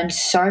to learn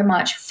so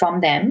much from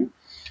them,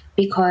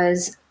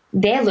 because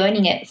they're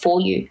learning it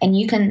for you and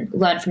you can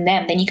learn from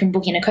them. Then you can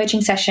book in a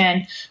coaching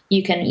session,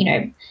 you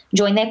can,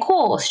 join their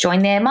course,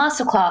 join their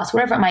masterclass,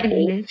 whatever it might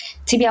be,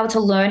 to be able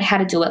to learn how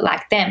to do it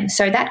like them.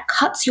 So that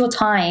cuts your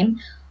time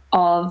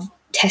of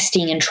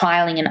testing and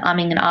trialing and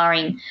umming and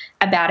ahhing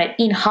about it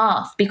in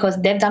half, because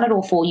they've done it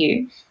all for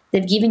you.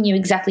 They've given you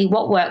exactly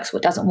what works,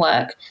 what doesn't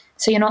work.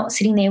 So you're not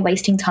sitting there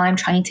wasting time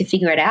trying to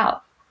figure it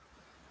out.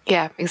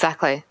 Yeah,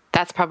 exactly.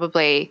 That's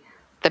probably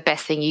the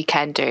best thing you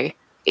can do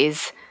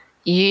is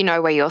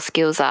where your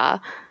skills are,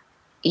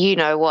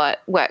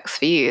 what works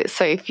for you.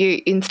 So if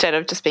you, instead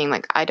of just being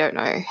like, I don't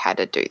know how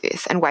to do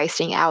this and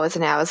wasting hours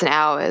and hours and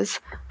hours,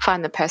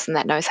 find the person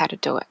that knows how to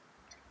do it.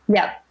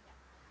 Yeah.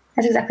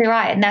 That's exactly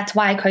right. And that's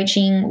why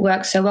coaching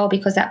works so well,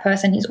 because that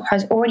person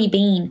has already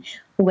been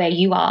where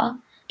you are,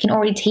 can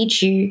already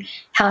teach you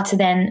how to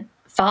then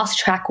fast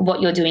track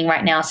what you're doing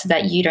right now so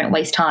that you don't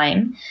waste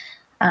time.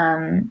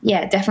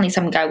 Definitely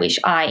something I wish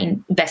I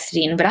invested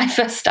in when I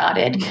first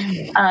started,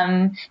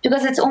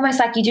 because it's almost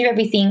like you do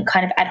everything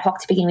kind of ad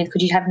hoc to begin with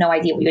because you have no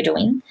idea what you're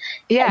doing.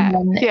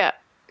 Yeah,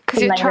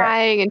 because you're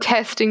trying and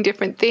testing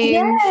different things.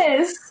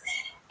 Yes.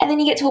 And then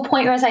you get to a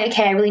point where it's like,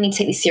 okay, I really need to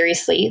take this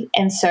seriously.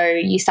 And so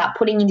you start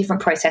putting in different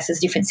processes,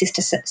 different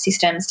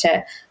systems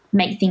to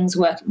make things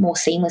work more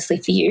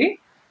seamlessly for you.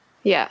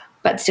 Yeah.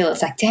 But still,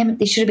 it's like, damn it,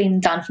 this should have been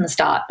done from the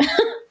start.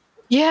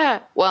 Yeah.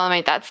 Well, I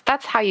mean,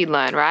 that's how you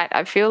learn, right?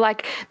 I feel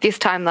like this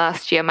time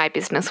last year, my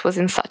business was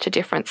in such a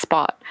different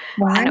spot.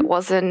 Wow. And it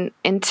wasn't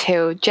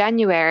until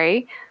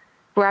January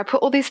where I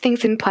put all these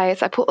things in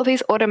place. I put all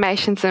these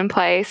automations in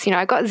place. You know,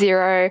 I got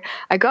Xero,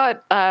 I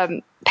got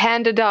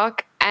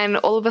PandaDoc, and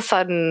all of a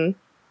sudden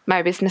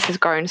my business has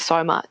grown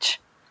so much.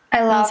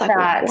 I love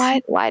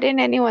that. Why didn't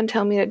anyone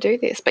tell me to do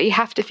this? But you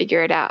have to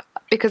figure it out,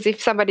 because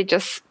if somebody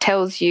just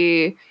tells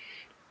you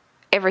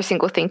every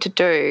single thing to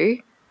do,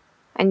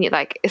 and you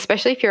like,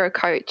 especially if you're a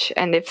coach,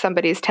 and if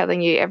somebody's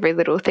telling you every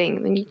little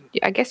thing, then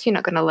I guess you're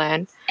not going to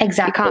learn.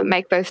 Exactly. You can't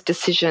make those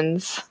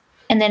decisions.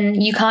 And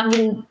then you can't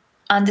really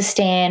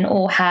understand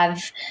or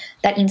have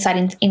that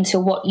insight into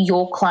what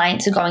your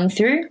clients are going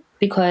through,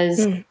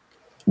 because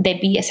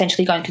they'd be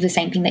essentially going through the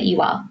same thing that you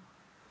are.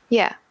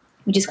 Yeah.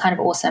 Which is kind of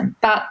awesome.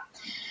 But,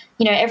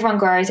 you know, everyone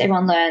grows,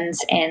 everyone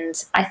learns,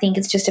 and I think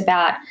it's just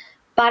about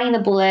biting the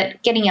bullet,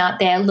 getting out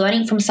there,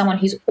 learning from someone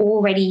who's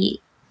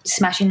already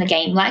smashing the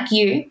game like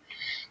you,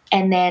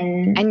 and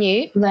then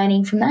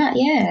learning from that.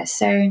 Yeah.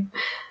 So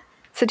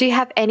do you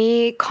have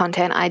any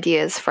content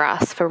ideas for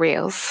us for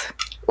Reels?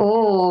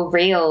 Oh,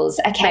 Reels.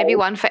 Okay. Maybe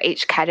one for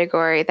each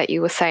category that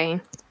you were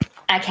saying.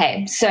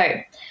 Okay. So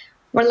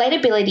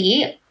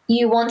relatability,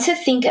 you want to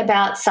think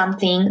about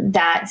something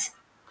that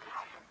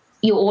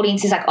your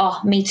audience is like, oh,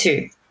 me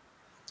too.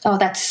 Oh,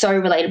 that's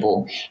so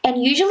relatable.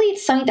 And usually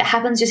it's something that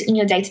happens just in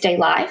your day-to-day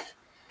life.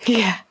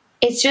 Yeah.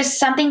 It's just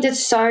something that's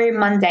so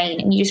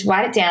mundane, and you just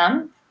write it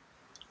down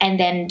and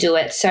then do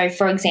it. So,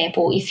 for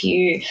example, if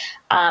you,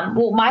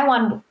 my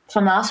one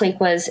from last week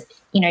was,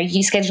 you know,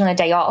 you scheduling a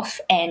day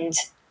off and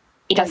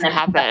it doesn't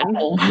happen.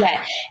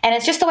 Yeah. And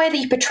it's just the way that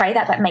you portray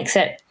that makes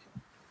it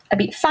a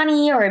bit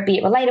funny or a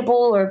bit relatable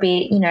or a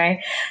bit, you know,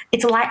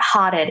 it's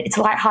lighthearted. It's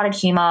lighthearted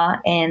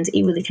humor, and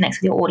it really connects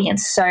with your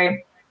audience. So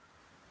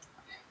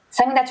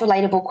something that's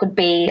relatable could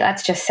be,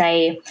 let's just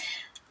say,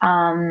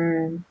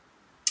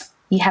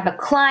 you have a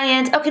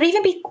client. It could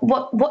even be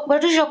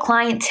what does your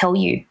client tell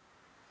you?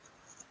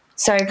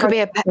 So it could be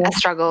a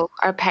struggle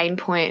or a pain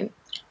point.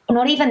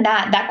 Not even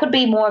that. That could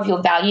be more of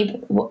your value.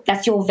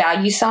 That's your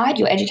value side,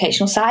 your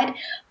educational side.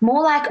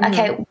 More like,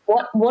 okay,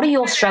 what are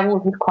your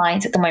struggles with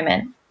clients at the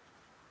moment,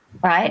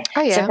 right?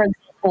 Oh, yeah. So, for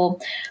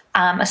example,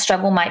 a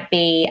struggle might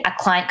be a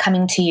client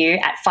coming to you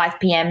at 5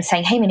 p.m.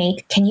 saying, hey,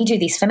 Monique, can you do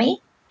this for me?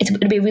 It'll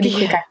be really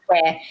quick, I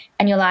swear.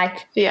 And you're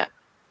like,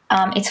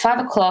 it's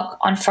 5 o'clock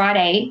on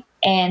Friday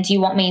and you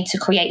want me to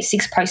create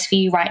 6 posts for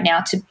you right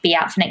now to be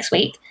out for next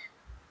week.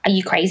 Are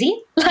you crazy?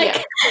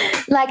 Like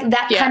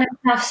that kind of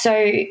stuff.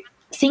 So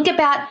think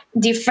about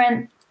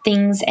different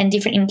things and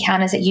different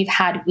encounters that you've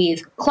had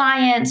with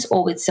clients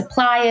or with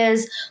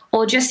suppliers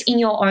or just in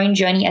your own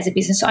journey as a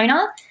business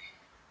owner,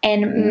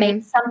 and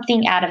make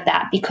something out of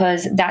that,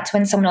 because that's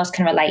when someone else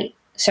can relate.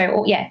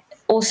 So,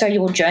 also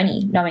your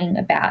journey, knowing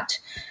about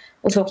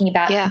or talking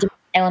about different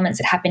elements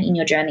that happen in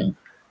your journey.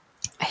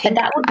 But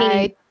that would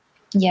be,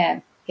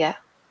 Yeah.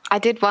 I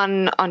did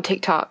one on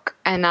TikTok,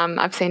 and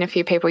I've seen a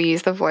few people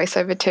use the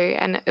voiceover too,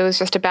 and it was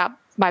just about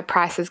my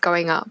prices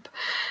going up.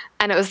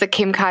 And it was the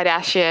Kim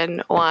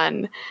Kardashian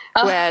one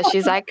where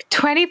she's like,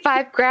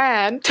 25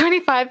 grand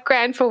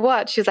for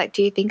what? She's like,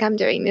 do you think I'm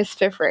doing this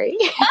for free?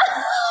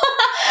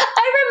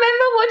 I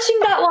remember watching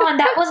that one.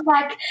 That was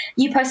like,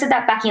 you posted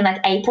that back in like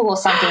April or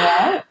something,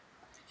 right?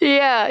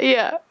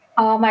 Yeah.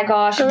 Oh my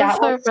gosh, that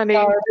was so funny.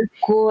 So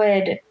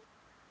good.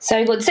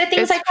 So good. So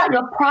things like that,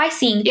 your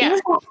pricing,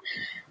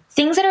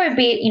 things that are a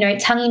bit, you know,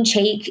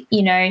 tongue-in-cheek,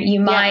 you know, you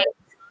might,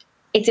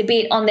 it's a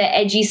bit on the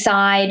edgy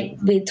side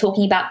with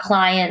talking about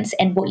clients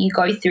and what you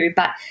go through,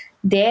 but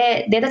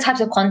they're the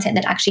types of content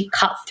that actually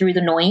cut through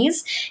the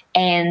noise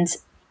and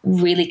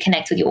really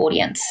connect with your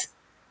audience.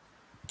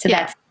 So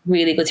that's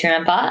really good to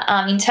remember.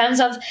 In terms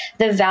of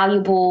the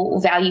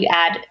value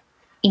add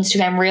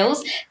Instagram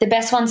Reels, the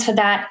best ones for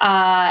that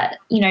are,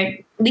 you know,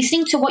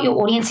 listening to what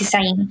your audience is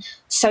saying.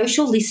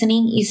 Social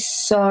listening is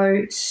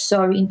so,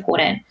 so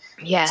important.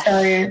 Yeah.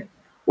 So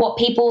what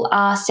people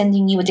are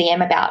sending you a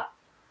DM about,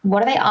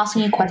 what are they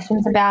asking you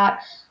questions about?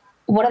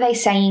 What are they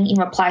saying in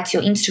reply to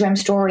your Instagram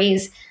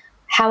stories?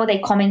 How are they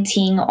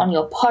commenting on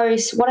your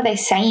posts? What are they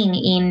saying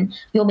in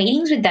your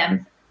meetings with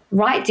them?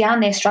 Write down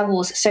their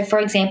struggles. So, for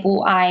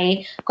example,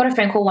 I got a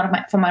phone call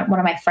from one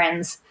of my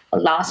friends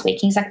last week.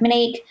 He's like,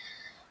 Monique,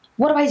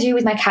 what do I do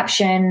with my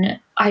caption?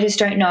 I just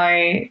don't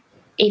know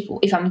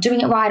if I'm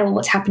doing it right or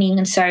what's happening.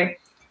 And so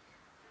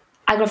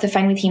I got off the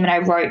phone with him and I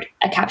wrote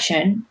a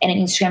caption and an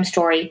Instagram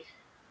story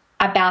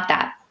about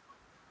that.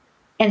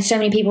 And so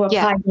many people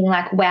replied being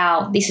like,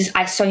 wow,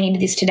 I so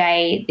needed this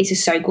today. This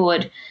is so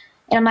good.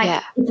 And I'm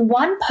like, if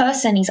one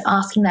person is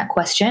asking that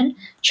question,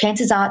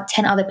 chances are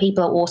 10 other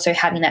people are also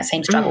having that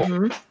same struggle.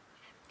 Mm-hmm.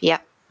 Yeah.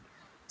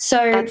 So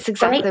that's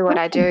exactly what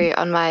I do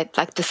on my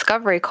like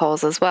discovery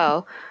calls as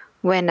well.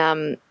 When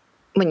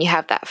you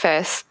have that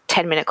first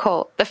 10-minute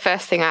call, the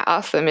first thing I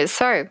ask them is,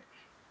 so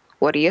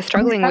what are you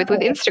struggling with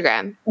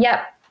Instagram?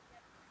 Yep.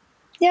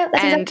 Yeah,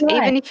 that's and exactly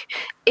right.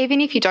 even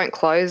if you don't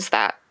close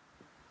that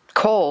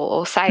call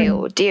or sale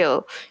or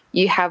deal,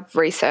 you have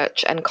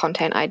research and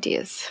content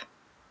ideas.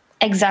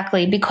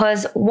 Exactly,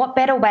 because what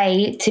better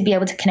way to be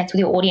able to connect with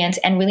your audience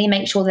and really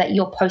make sure that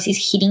your post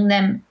is hitting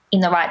them in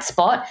the right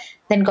spot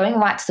than going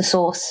right to the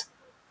source.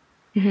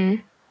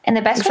 Mm-hmm. And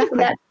the best way to do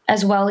that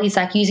as well is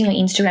like using your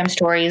Instagram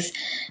stories,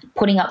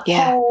 putting up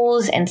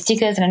polls and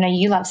stickers. And I know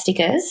you love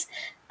stickers.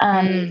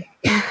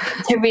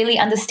 To really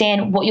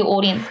understand what your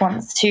audience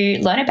wants to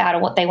learn about or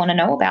what they want to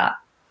know about.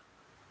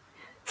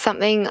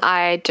 Something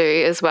I do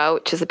as well,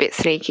 which is a bit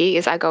sneaky,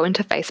 is I go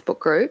into Facebook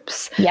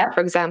groups, for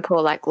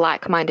example,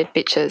 like-minded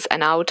bitches,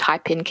 and I'll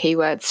type in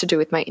keywords to do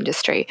with my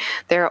industry.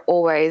 There are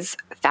always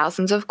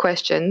thousands of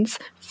questions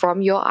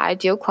from your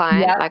ideal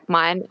client, like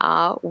mine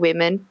are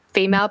women,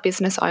 female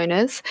business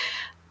owners,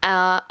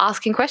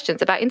 asking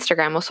questions about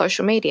Instagram or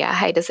social media.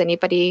 Hey, does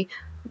anybody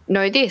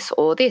know this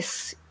or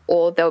this?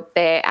 Or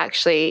there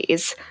actually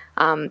is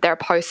there are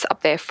posts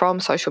up there from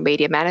social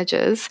media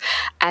managers,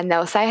 and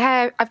they'll say,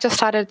 hey, I've just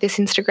started this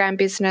Instagram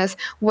business.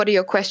 What are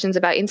your questions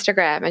about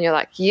Instagram? And you're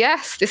like,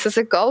 yes, this is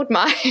a gold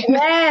mine.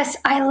 Yes,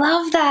 I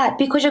love that,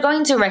 because you're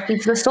going directly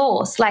to the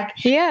source. Like,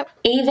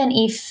 even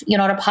if you're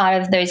not a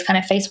part of those kind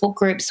of Facebook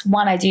groups,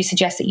 one, I do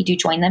suggest that you do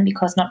join them,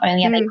 because not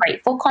only are they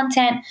great for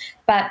content,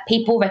 but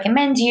people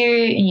recommend you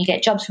and you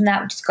get jobs from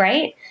that, which is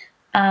great.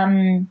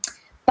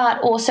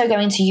 But also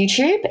going to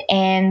YouTube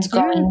and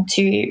going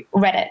to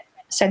Reddit.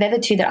 So they're the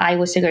two that I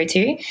also go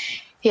to.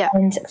 Yeah.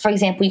 And for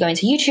example, you go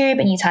into YouTube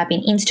and you type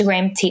in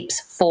Instagram tips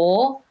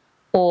for,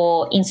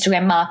 or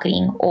Instagram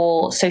marketing,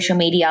 or social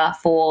media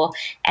for,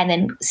 and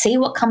then see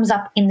what comes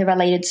up in the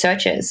related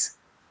searches.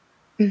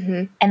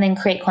 And then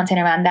create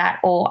content around that.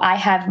 Or I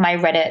have my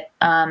Reddit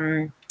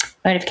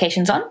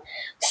notifications on.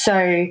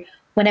 So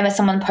whenever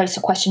someone posts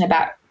a question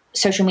about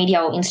social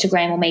media or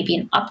Instagram, or maybe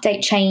an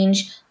update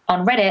change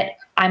on Reddit,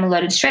 I'm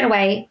alerted straight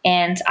away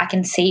and I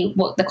can see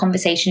what the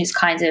conversation is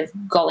kind of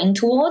going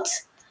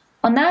towards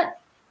on that.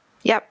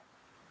 Yep.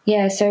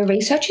 Yeah, so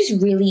research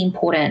is really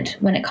important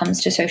when it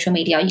comes to social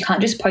media. You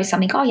can't just post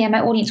something, oh, yeah,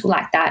 my audience will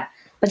like that.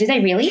 But do they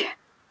really?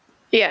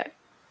 Yeah,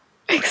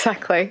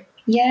 exactly.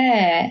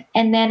 Yeah.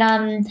 And then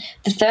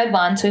the third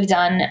one, so we've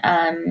done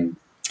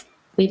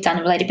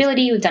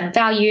relatability, we've done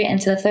value,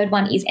 and so the third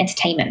one is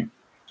entertainment.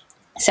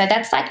 So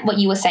that's like what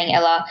you were saying,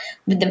 Ella,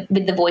 with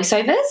the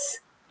voiceovers.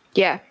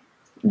 Yeah.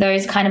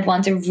 Those kind of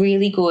ones are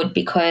really good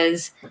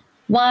because,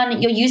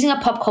 one, you're using a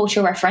pop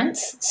culture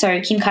reference. So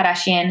Kim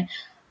Kardashian,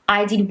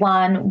 I did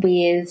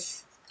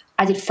Friends.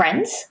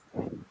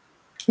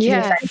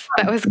 Yes,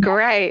 that was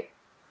great.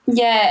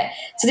 Yeah.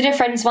 So I did a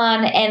Friends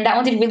one, and that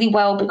one did really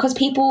well because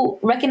people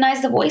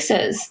recognize the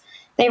voices.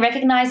 They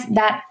recognize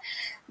that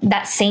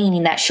scene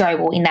in that show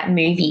or in that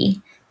movie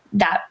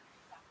that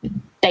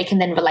they can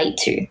then relate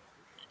to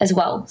as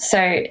well.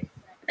 So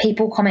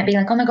people comment being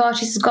like, oh my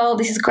gosh, this is gold,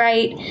 this is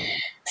great.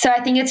 So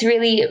I think it's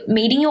really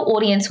meeting your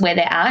audience where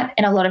they're at.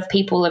 And a lot of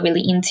people are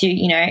really into,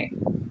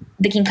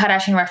 the Kim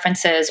Kardashian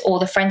references or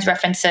the Friends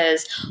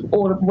references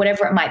or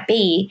whatever it might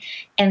be.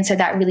 And so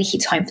that really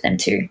hits home for them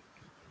too.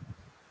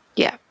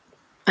 Yeah,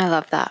 I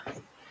love that.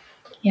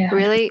 Yeah.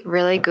 Really,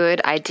 really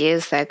good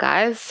ideas there,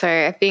 guys. So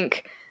I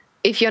think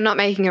if you're not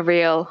making a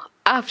reel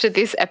after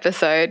this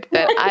episode,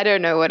 then I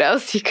don't know what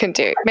else you can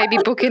do. Maybe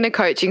book in a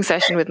coaching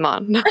session with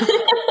Mon.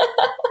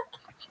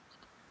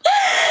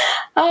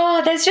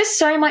 Oh, there's just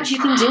so much you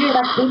can do.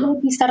 Like, even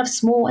if you start off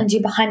small and do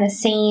behind the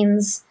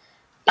scenes,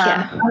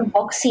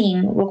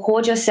 unboxing,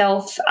 record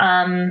yourself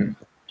in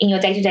your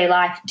day-to-day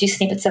life, do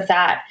snippets of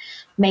that.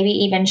 Maybe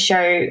even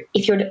show,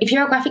 if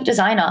you're a graphic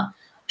designer,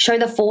 show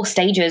the 4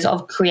 stages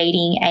of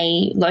creating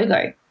a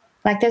logo.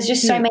 Like, there's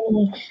just so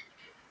many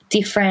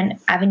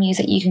different avenues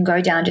that you can go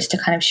down just to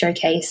kind of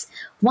showcase.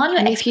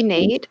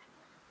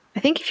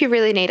 And if you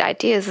really need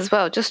ideas as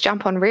well, just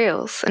jump on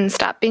Reels and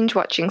start binge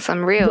watching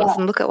some Reels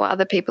and look at what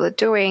other people are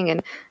doing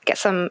and get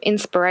some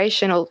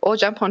inspiration, or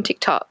jump on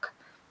TikTok.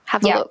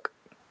 Have a look.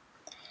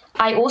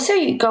 I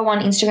also go on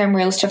Instagram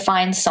Reels to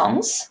find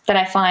songs that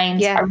I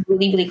find are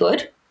really, really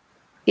good.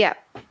 Yeah.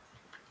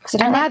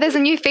 And now there's a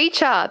new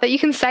feature that you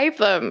can save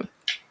them.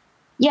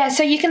 Yeah,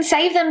 so you can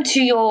save them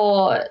to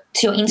your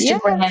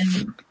Instagram.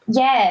 Yes.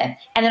 Yeah.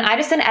 And then I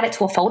just add it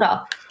to a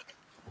folder.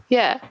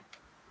 Yeah.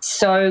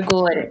 So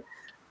good.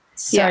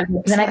 So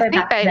good. Then I go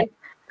back to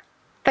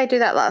they do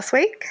that last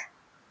week.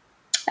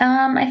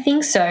 I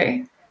think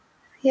so.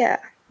 Yeah.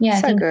 Yeah, so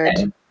I think good.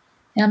 so.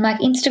 And I'm like,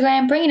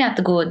 Instagram, bringing out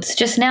the goods.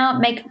 Just now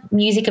make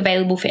music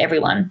available for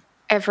everyone.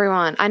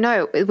 Everyone. I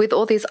know. With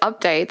all these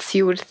updates,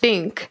 you would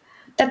think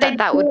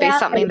that would be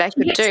something they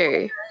could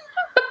do.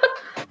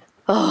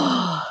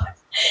 Oh.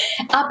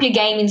 Up your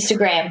game,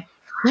 Instagram.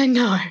 I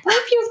know.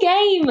 Up your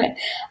game.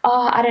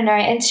 Oh, I don't know.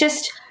 It's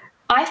just,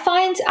 I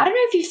don't know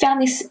if you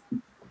found this,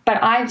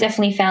 but I've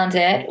definitely found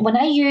it. When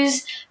I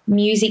use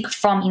music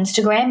from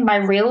Instagram, my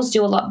Reels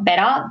do a lot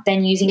better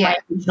than using my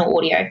original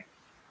audio.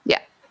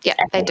 Yeah,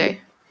 they do.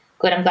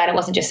 Good. I'm glad it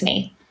wasn't just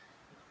me.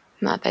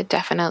 No, they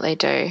definitely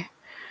do.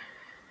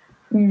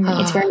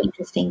 It's very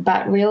interesting.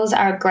 But Reels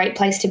are a great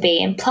place to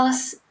be. And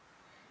plus,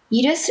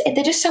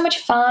 they're just so much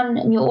fun,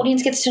 and your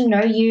audience gets to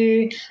know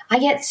you. I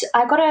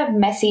got a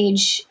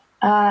message,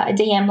 a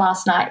DM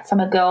last night from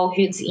a girl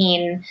who's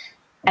in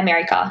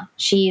America.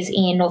 She's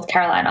in North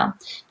Carolina.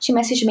 She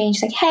messaged me and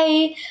she's like,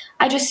 hey,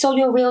 I just saw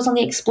your reels on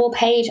the Explore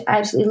page. I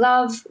absolutely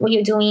love what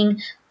you're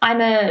doing.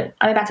 I'm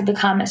about to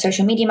become a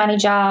social media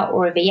manager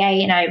or a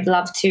VA, and I'd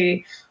love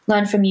to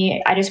learn from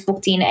you. I just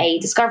booked in a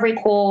discovery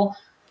call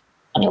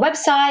on your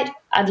website.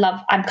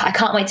 I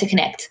can't wait to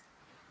connect.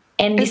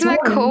 And Isn't that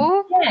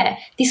cool? Yeah.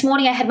 This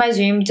morning I had my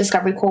Zoom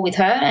discovery call with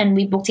her and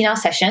we booked in our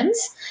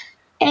sessions,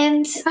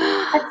 and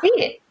that's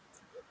it.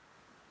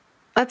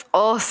 That's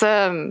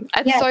awesome.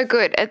 It's so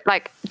good. It's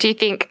like, do you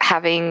think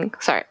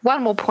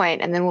one more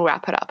point and then we'll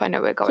wrap it up. I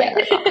know we're going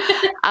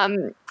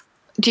over.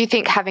 Do you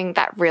think having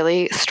that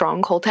really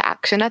strong call to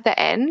action at the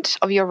end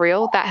of your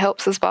reel, that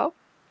helps as well?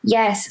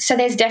 Yes. So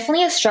there's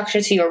definitely a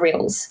structure to your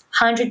reels,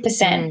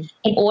 100%.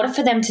 In order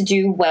for them to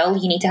do well,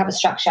 you need to have a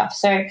structure.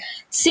 So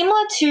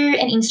similar to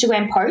an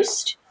Instagram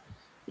post,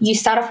 you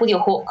start off with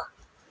your hook.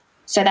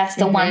 So that's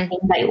the one thing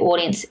that your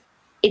audience,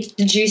 it's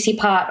the juicy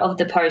part of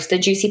the post, the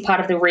juicy part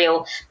of the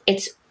reel.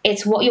 It's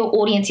what your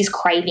audience is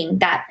craving,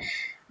 that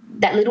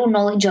little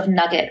knowledge of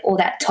nugget or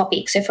that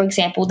topic. So, for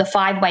example, the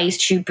 5 ways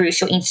to boost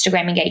your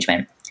Instagram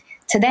engagement.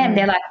 To them,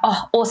 they're like,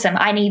 oh, awesome.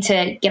 I need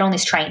to get on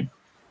this train.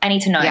 I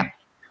need to know. Yeah.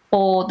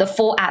 Or the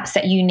 4 apps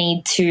that you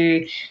need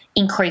to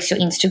increase your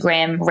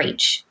Instagram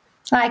reach.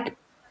 Like,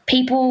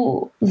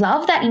 people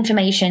love that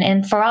information.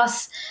 And for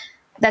us,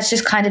 that's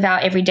just kind of our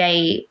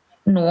everyday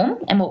norm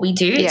and what we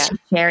do. It's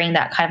sharing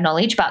that kind of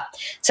knowledge. But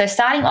so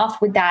starting off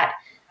with that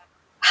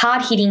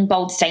hard-hitting,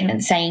 bold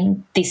statement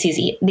saying, this is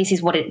it. This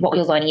is what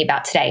you're learning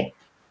about today.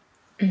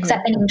 Because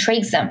that then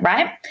intrigues them,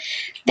 right?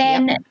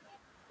 Then,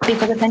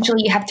 because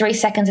essentially you have 3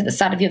 seconds at the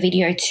start of your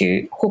video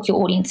to hook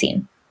your audience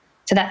in.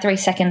 So that 3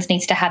 seconds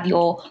needs to have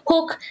your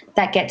hook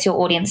that gets your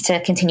audience to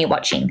continue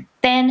watching.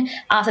 Then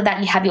after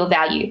that, you have your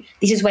value.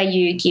 This is where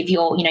you give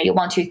your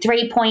 1, 2,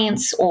 3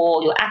 points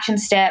or your action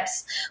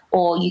steps,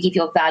 or you give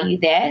your value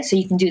there. So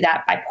you can do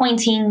that by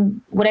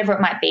pointing, whatever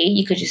it might be.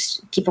 You could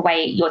just give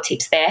away your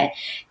tips there.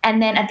 And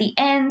then at the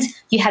end,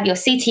 you have your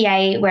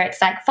CTA, where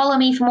it's like, follow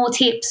me for more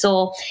tips,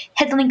 or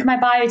head the link in my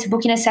bio to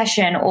book in a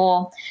session,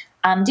 or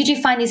did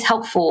you find this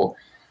helpful?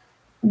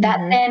 That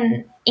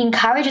then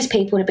encourages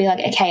people to be like,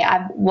 okay,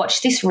 I've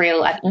watched this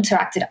reel, I've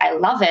interacted, I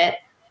love it.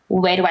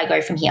 Where do I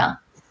go from here?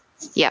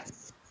 Yeah.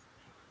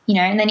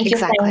 And then if you're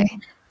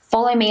saying,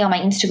 follow me on my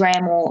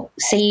Instagram or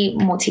see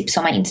more tips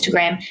on my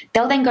Instagram,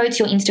 they'll then go to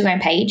your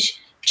Instagram page,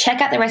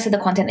 check out the rest of the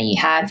content that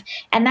you have.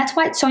 And that's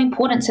why it's so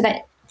important, so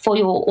that for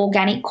your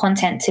organic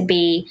content to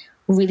be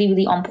really,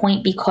 really on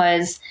point,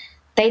 because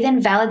they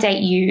then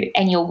validate you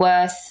and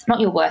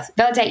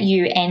validate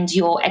you and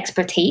your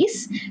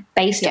expertise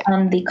based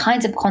on the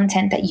kinds of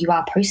content that you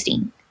are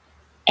posting,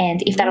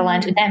 and if that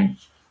aligns with them.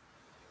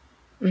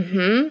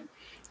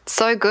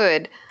 So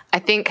good. I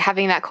think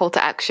having that call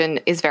to action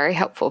is very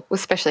helpful,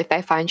 especially if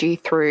they find you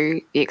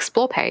through the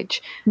Explore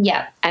page.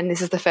 Yeah. And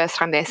this is the first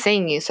time they're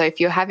seeing you. So if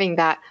you're having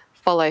that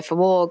follow for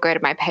more, go to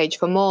my page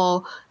for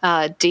more,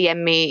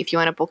 DM me if you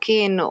want to book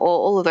in, or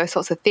all of those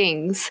sorts of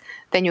things,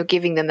 then you're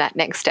giving them that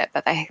next step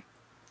that they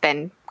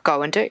then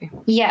go and do.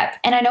 Yeah.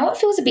 And I know it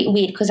feels a bit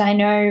weird, because I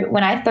know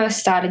when I first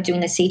started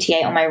doing the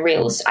CTA on my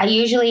reels, I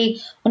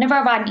usually, whenever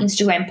I write an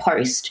Instagram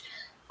post,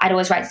 I'd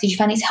always write, did you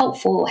find this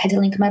helpful? Head to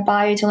the link in my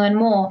bio to learn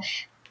more.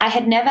 I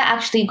had never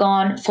actually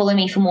gone, follow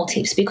me for more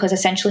tips, because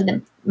essentially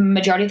the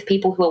majority of the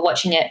people who are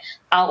watching it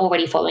are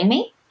already following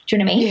me. Do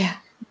you know what I mean? Yeah.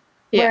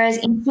 Whereas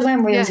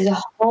Instagram Reels is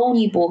a whole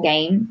new ball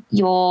game.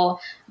 Your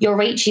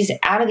reach is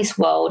out of this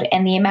world,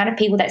 and the amount of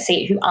people that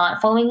see it who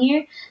aren't following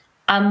you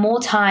are more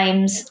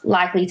times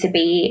likely to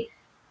be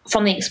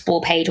from the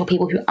Explore page or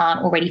people who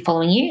aren't already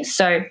following you.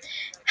 So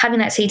having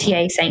that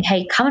CTA saying,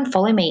 hey, come and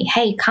follow me.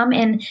 Hey, come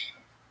and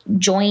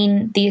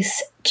join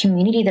this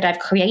community that I've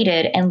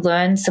created and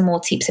learn some more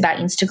tips about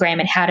Instagram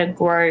and how to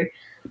grow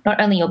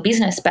not only your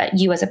business but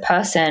you as a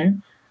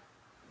person,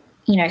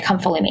 come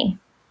follow me.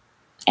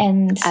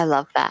 And I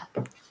love that.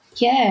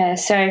 Yeah.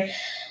 So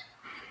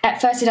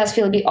at first it does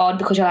feel a bit odd,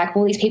 because you're like,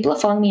 well, these people are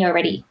following me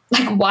already.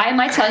 Like, why am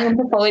I telling them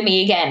to follow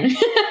me again?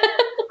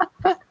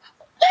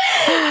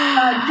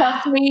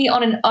 Trust me,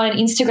 on an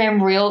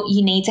Instagram reel,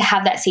 you need to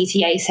have that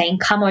CTA saying,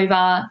 come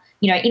over.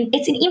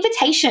 It's an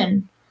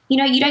invitation. You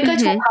don't go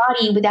to a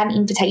party without an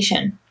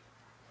invitation.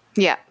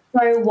 Yeah.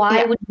 So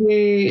why would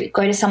you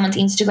go to someone's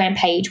Instagram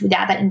page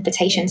without that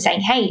invitation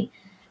saying, hey,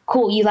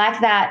 cool, you like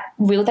that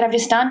reel that I've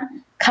just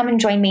done? Come and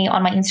join me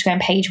on my Instagram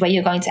page, where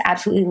you're going to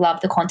absolutely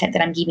love the content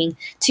that I'm giving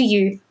to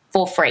you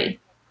for free.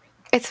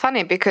 It's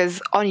funny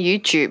because on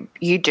YouTube,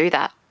 you do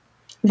that.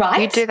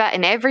 Right. You do that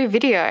in every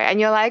video, and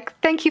you're like,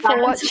 thank you for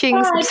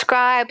watching,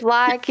 subscribe,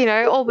 like,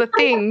 all the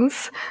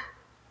things.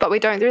 But we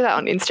don't do that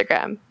on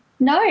Instagram.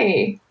 No,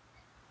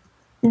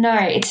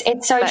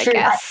 it's so but true.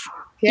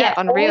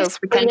 On Reels,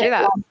 we can do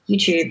that. Like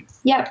YouTube.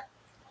 Yep.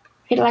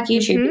 Hit it like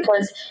YouTube,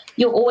 because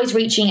you're always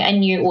reaching a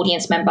new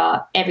audience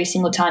member every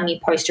single time you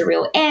post a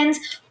reel. And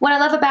what I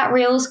love about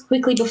Reels,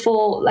 quickly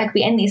before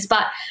we end this,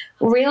 but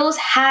Reels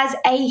has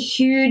a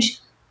huge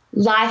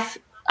life,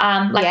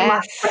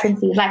 life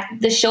expectancy. Like,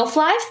 the shelf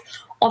life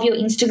of your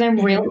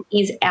Instagram reel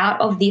is out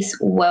of this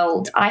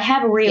world. I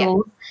have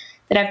reels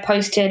that I've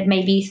posted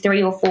maybe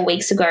 3 or 4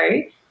 weeks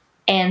ago,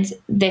 and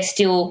they're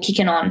still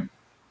kicking on.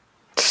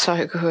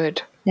 So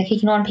good. They're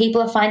kicking on.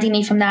 People are finding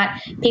me from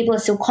that. People are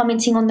still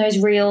commenting on those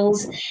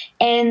reels.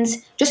 And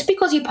just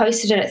because you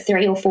posted it at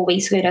 3 or 4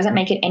 weeks ago doesn't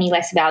make it any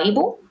less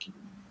valuable.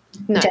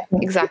 No,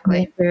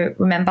 exactly.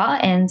 Remember,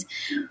 and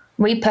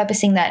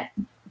repurposing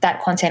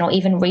that content or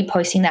even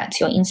reposting that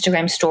to your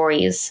Instagram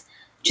stories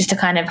just to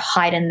kind of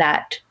heighten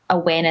that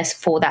awareness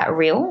for that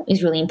reel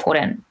is really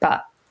important.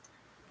 But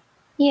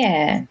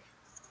yeah.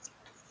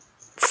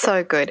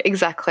 So good.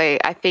 Exactly.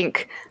 I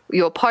think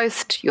your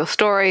post, your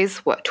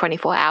stories,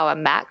 24-hour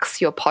max.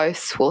 Your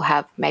posts will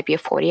have maybe a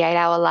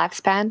 48-hour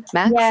lifespan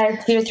max.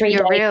 Yeah, 2 to 3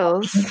 your days.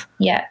 Reels.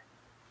 Yeah.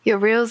 Your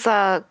reels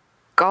are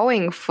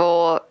going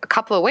for a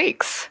couple of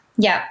weeks.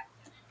 Yeah.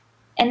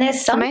 And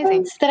there's some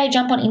things that I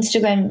jump on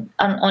Instagram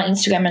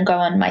and go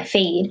on my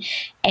feed.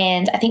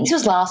 And I think this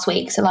was last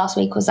week. So last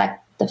week was like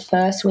the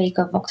first week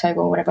of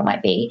October or whatever it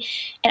might be.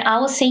 And I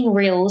was seeing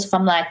reels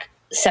from like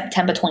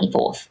September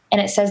 24th.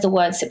 And it says the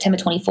word September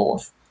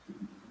 24th.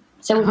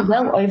 So it was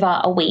well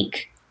over a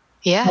week.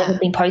 Yeah. That had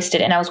been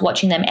posted, and I was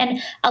watching them. And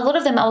a lot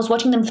of them, I was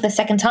watching them for the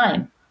second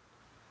time.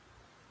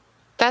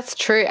 That's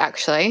true,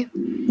 actually.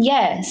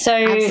 Yeah. So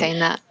I've seen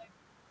that.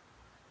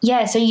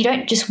 Yeah, so you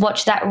don't just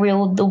watch that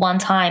reel the one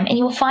time, and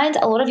you will find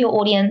a lot of your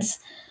audience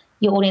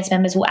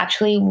members will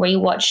actually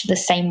rewatch the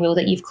same reel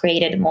that you've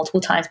created multiple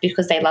times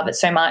because they love it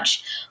so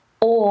much,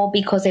 or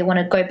because they want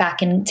to go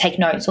back and take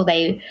notes, or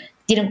they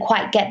didn't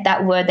quite get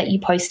that word that you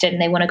posted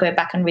and they want to go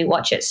back and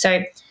rewatch it.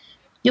 So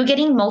you're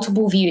getting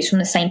multiple views from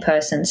the same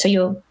person. So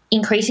you're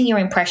increasing your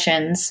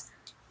impressions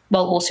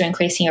while also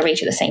increasing your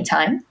reach at the same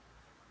time.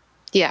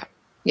 Yeah,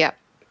 yeah.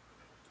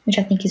 Which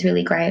I think is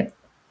really great.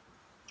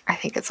 I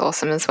think it's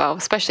awesome as well,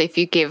 especially if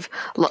you give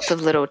lots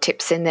of little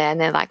tips in there and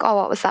they're like, oh,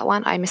 what was that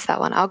one? I missed that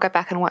one. I'll go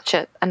back and watch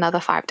it another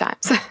 5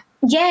 times.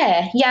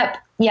 Yeah, yep.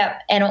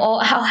 And I'll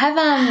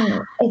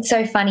have, it's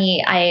so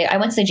funny. I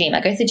went to the gym.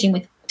 I go to the gym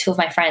with 2 of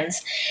my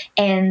friends,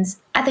 and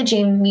at the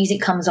gym music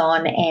comes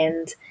on,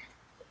 and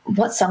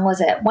what song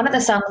was it? One of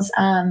the songs,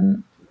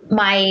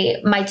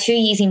 my 2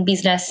 years in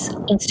business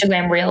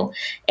Instagram reel,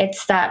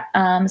 it's that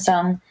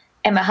song,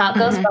 and my heart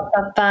goes,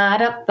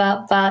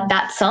 ba-ba-ba-da-ba-ba,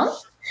 that song.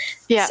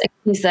 Yeah. So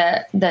excuse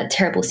the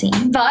terrible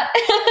singing. But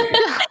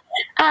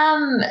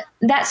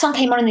that song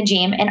came on in the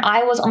gym, and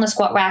I was on the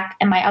squat rack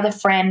and my other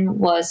friend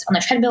was on the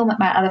treadmill.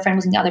 My other friend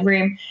was in the other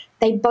room.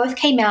 They both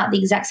came out at the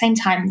exact same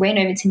time, ran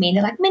over to me, and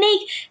they're like,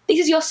 Monique, this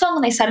is your song.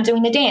 And they started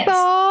doing the dance.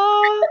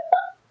 Oh,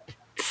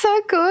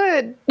 so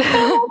good.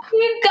 Oh,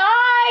 you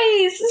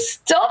guys,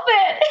 stop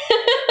it.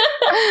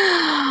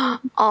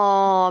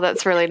 Oh,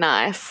 that's really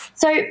nice.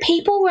 So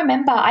people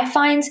remember. I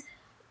find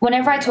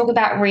whenever I talk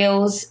about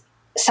reels,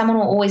 someone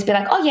will always be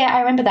like, oh, yeah, I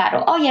remember that.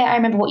 Or, oh, yeah, I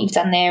remember what you've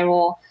done there.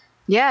 Or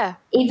yeah,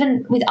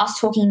 even with us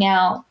talking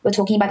now, we're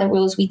talking about the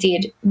reels we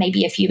did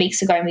maybe a few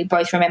weeks ago, and we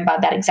both remember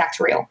that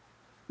exact reel.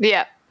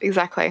 Yeah,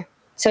 exactly.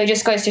 So it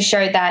just goes to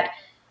show that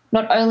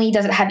not only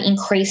does it have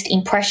increased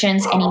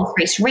impressions and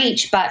increased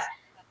reach, but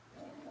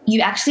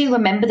you actually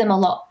remember them a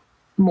lot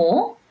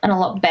more and a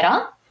lot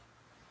better.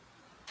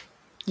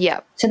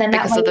 Yeah. So then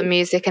because of the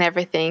music and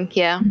everything.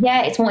 Yeah.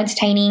 Yeah, it's more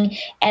entertaining,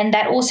 and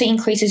that also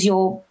increases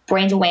your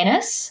brand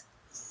awareness.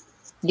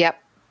 Yep.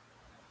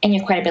 And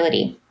your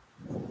credibility.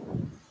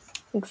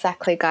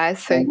 Exactly,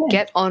 guys. So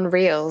get on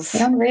reels.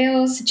 Get on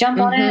reels. Jump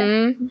on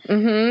it.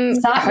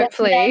 Mm-hmm.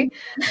 Hopefully,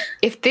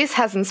 if this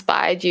has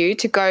inspired you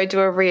to go do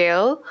a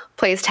reel,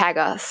 please tag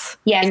us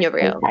in your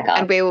reel,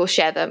 and we will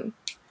share them.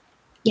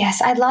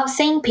 Yes, I love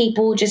seeing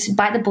people just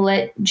bite the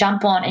bullet,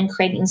 jump on, and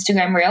create an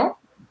Instagram reel.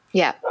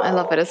 Yeah, I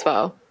love it as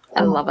well.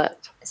 I love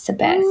it. It's the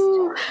best.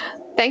 Ooh.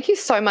 Thank you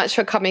so much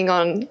for coming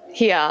on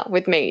here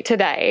with me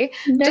today.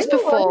 Just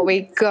before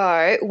we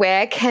go,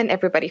 where can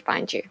everybody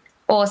find you?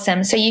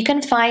 Awesome. So you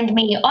can find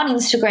me on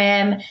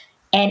Instagram,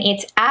 and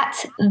it's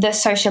at the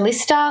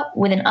Socialista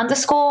with an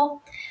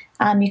underscore.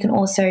 You can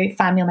also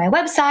find me on my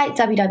website,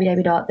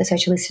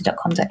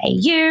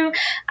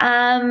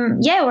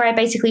 www.thesocialista.com.au, where I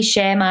basically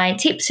share my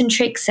tips and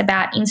tricks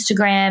about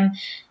Instagram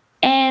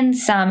and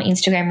some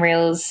Instagram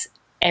reels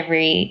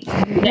every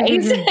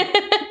day.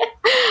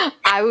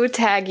 I will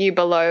tag you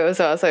below as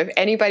well. So if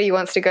anybody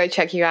wants to go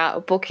check you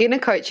out, book in a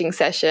coaching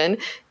session,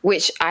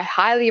 which I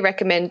highly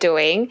recommend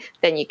doing,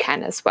 then you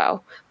can as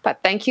well. But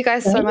thank you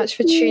guys so much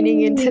for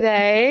tuning in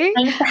today.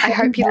 I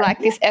hope you like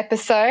this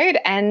episode,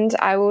 and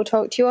I will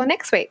talk to you all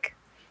next week.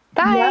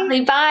 Bye.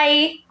 Lovely.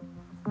 Bye.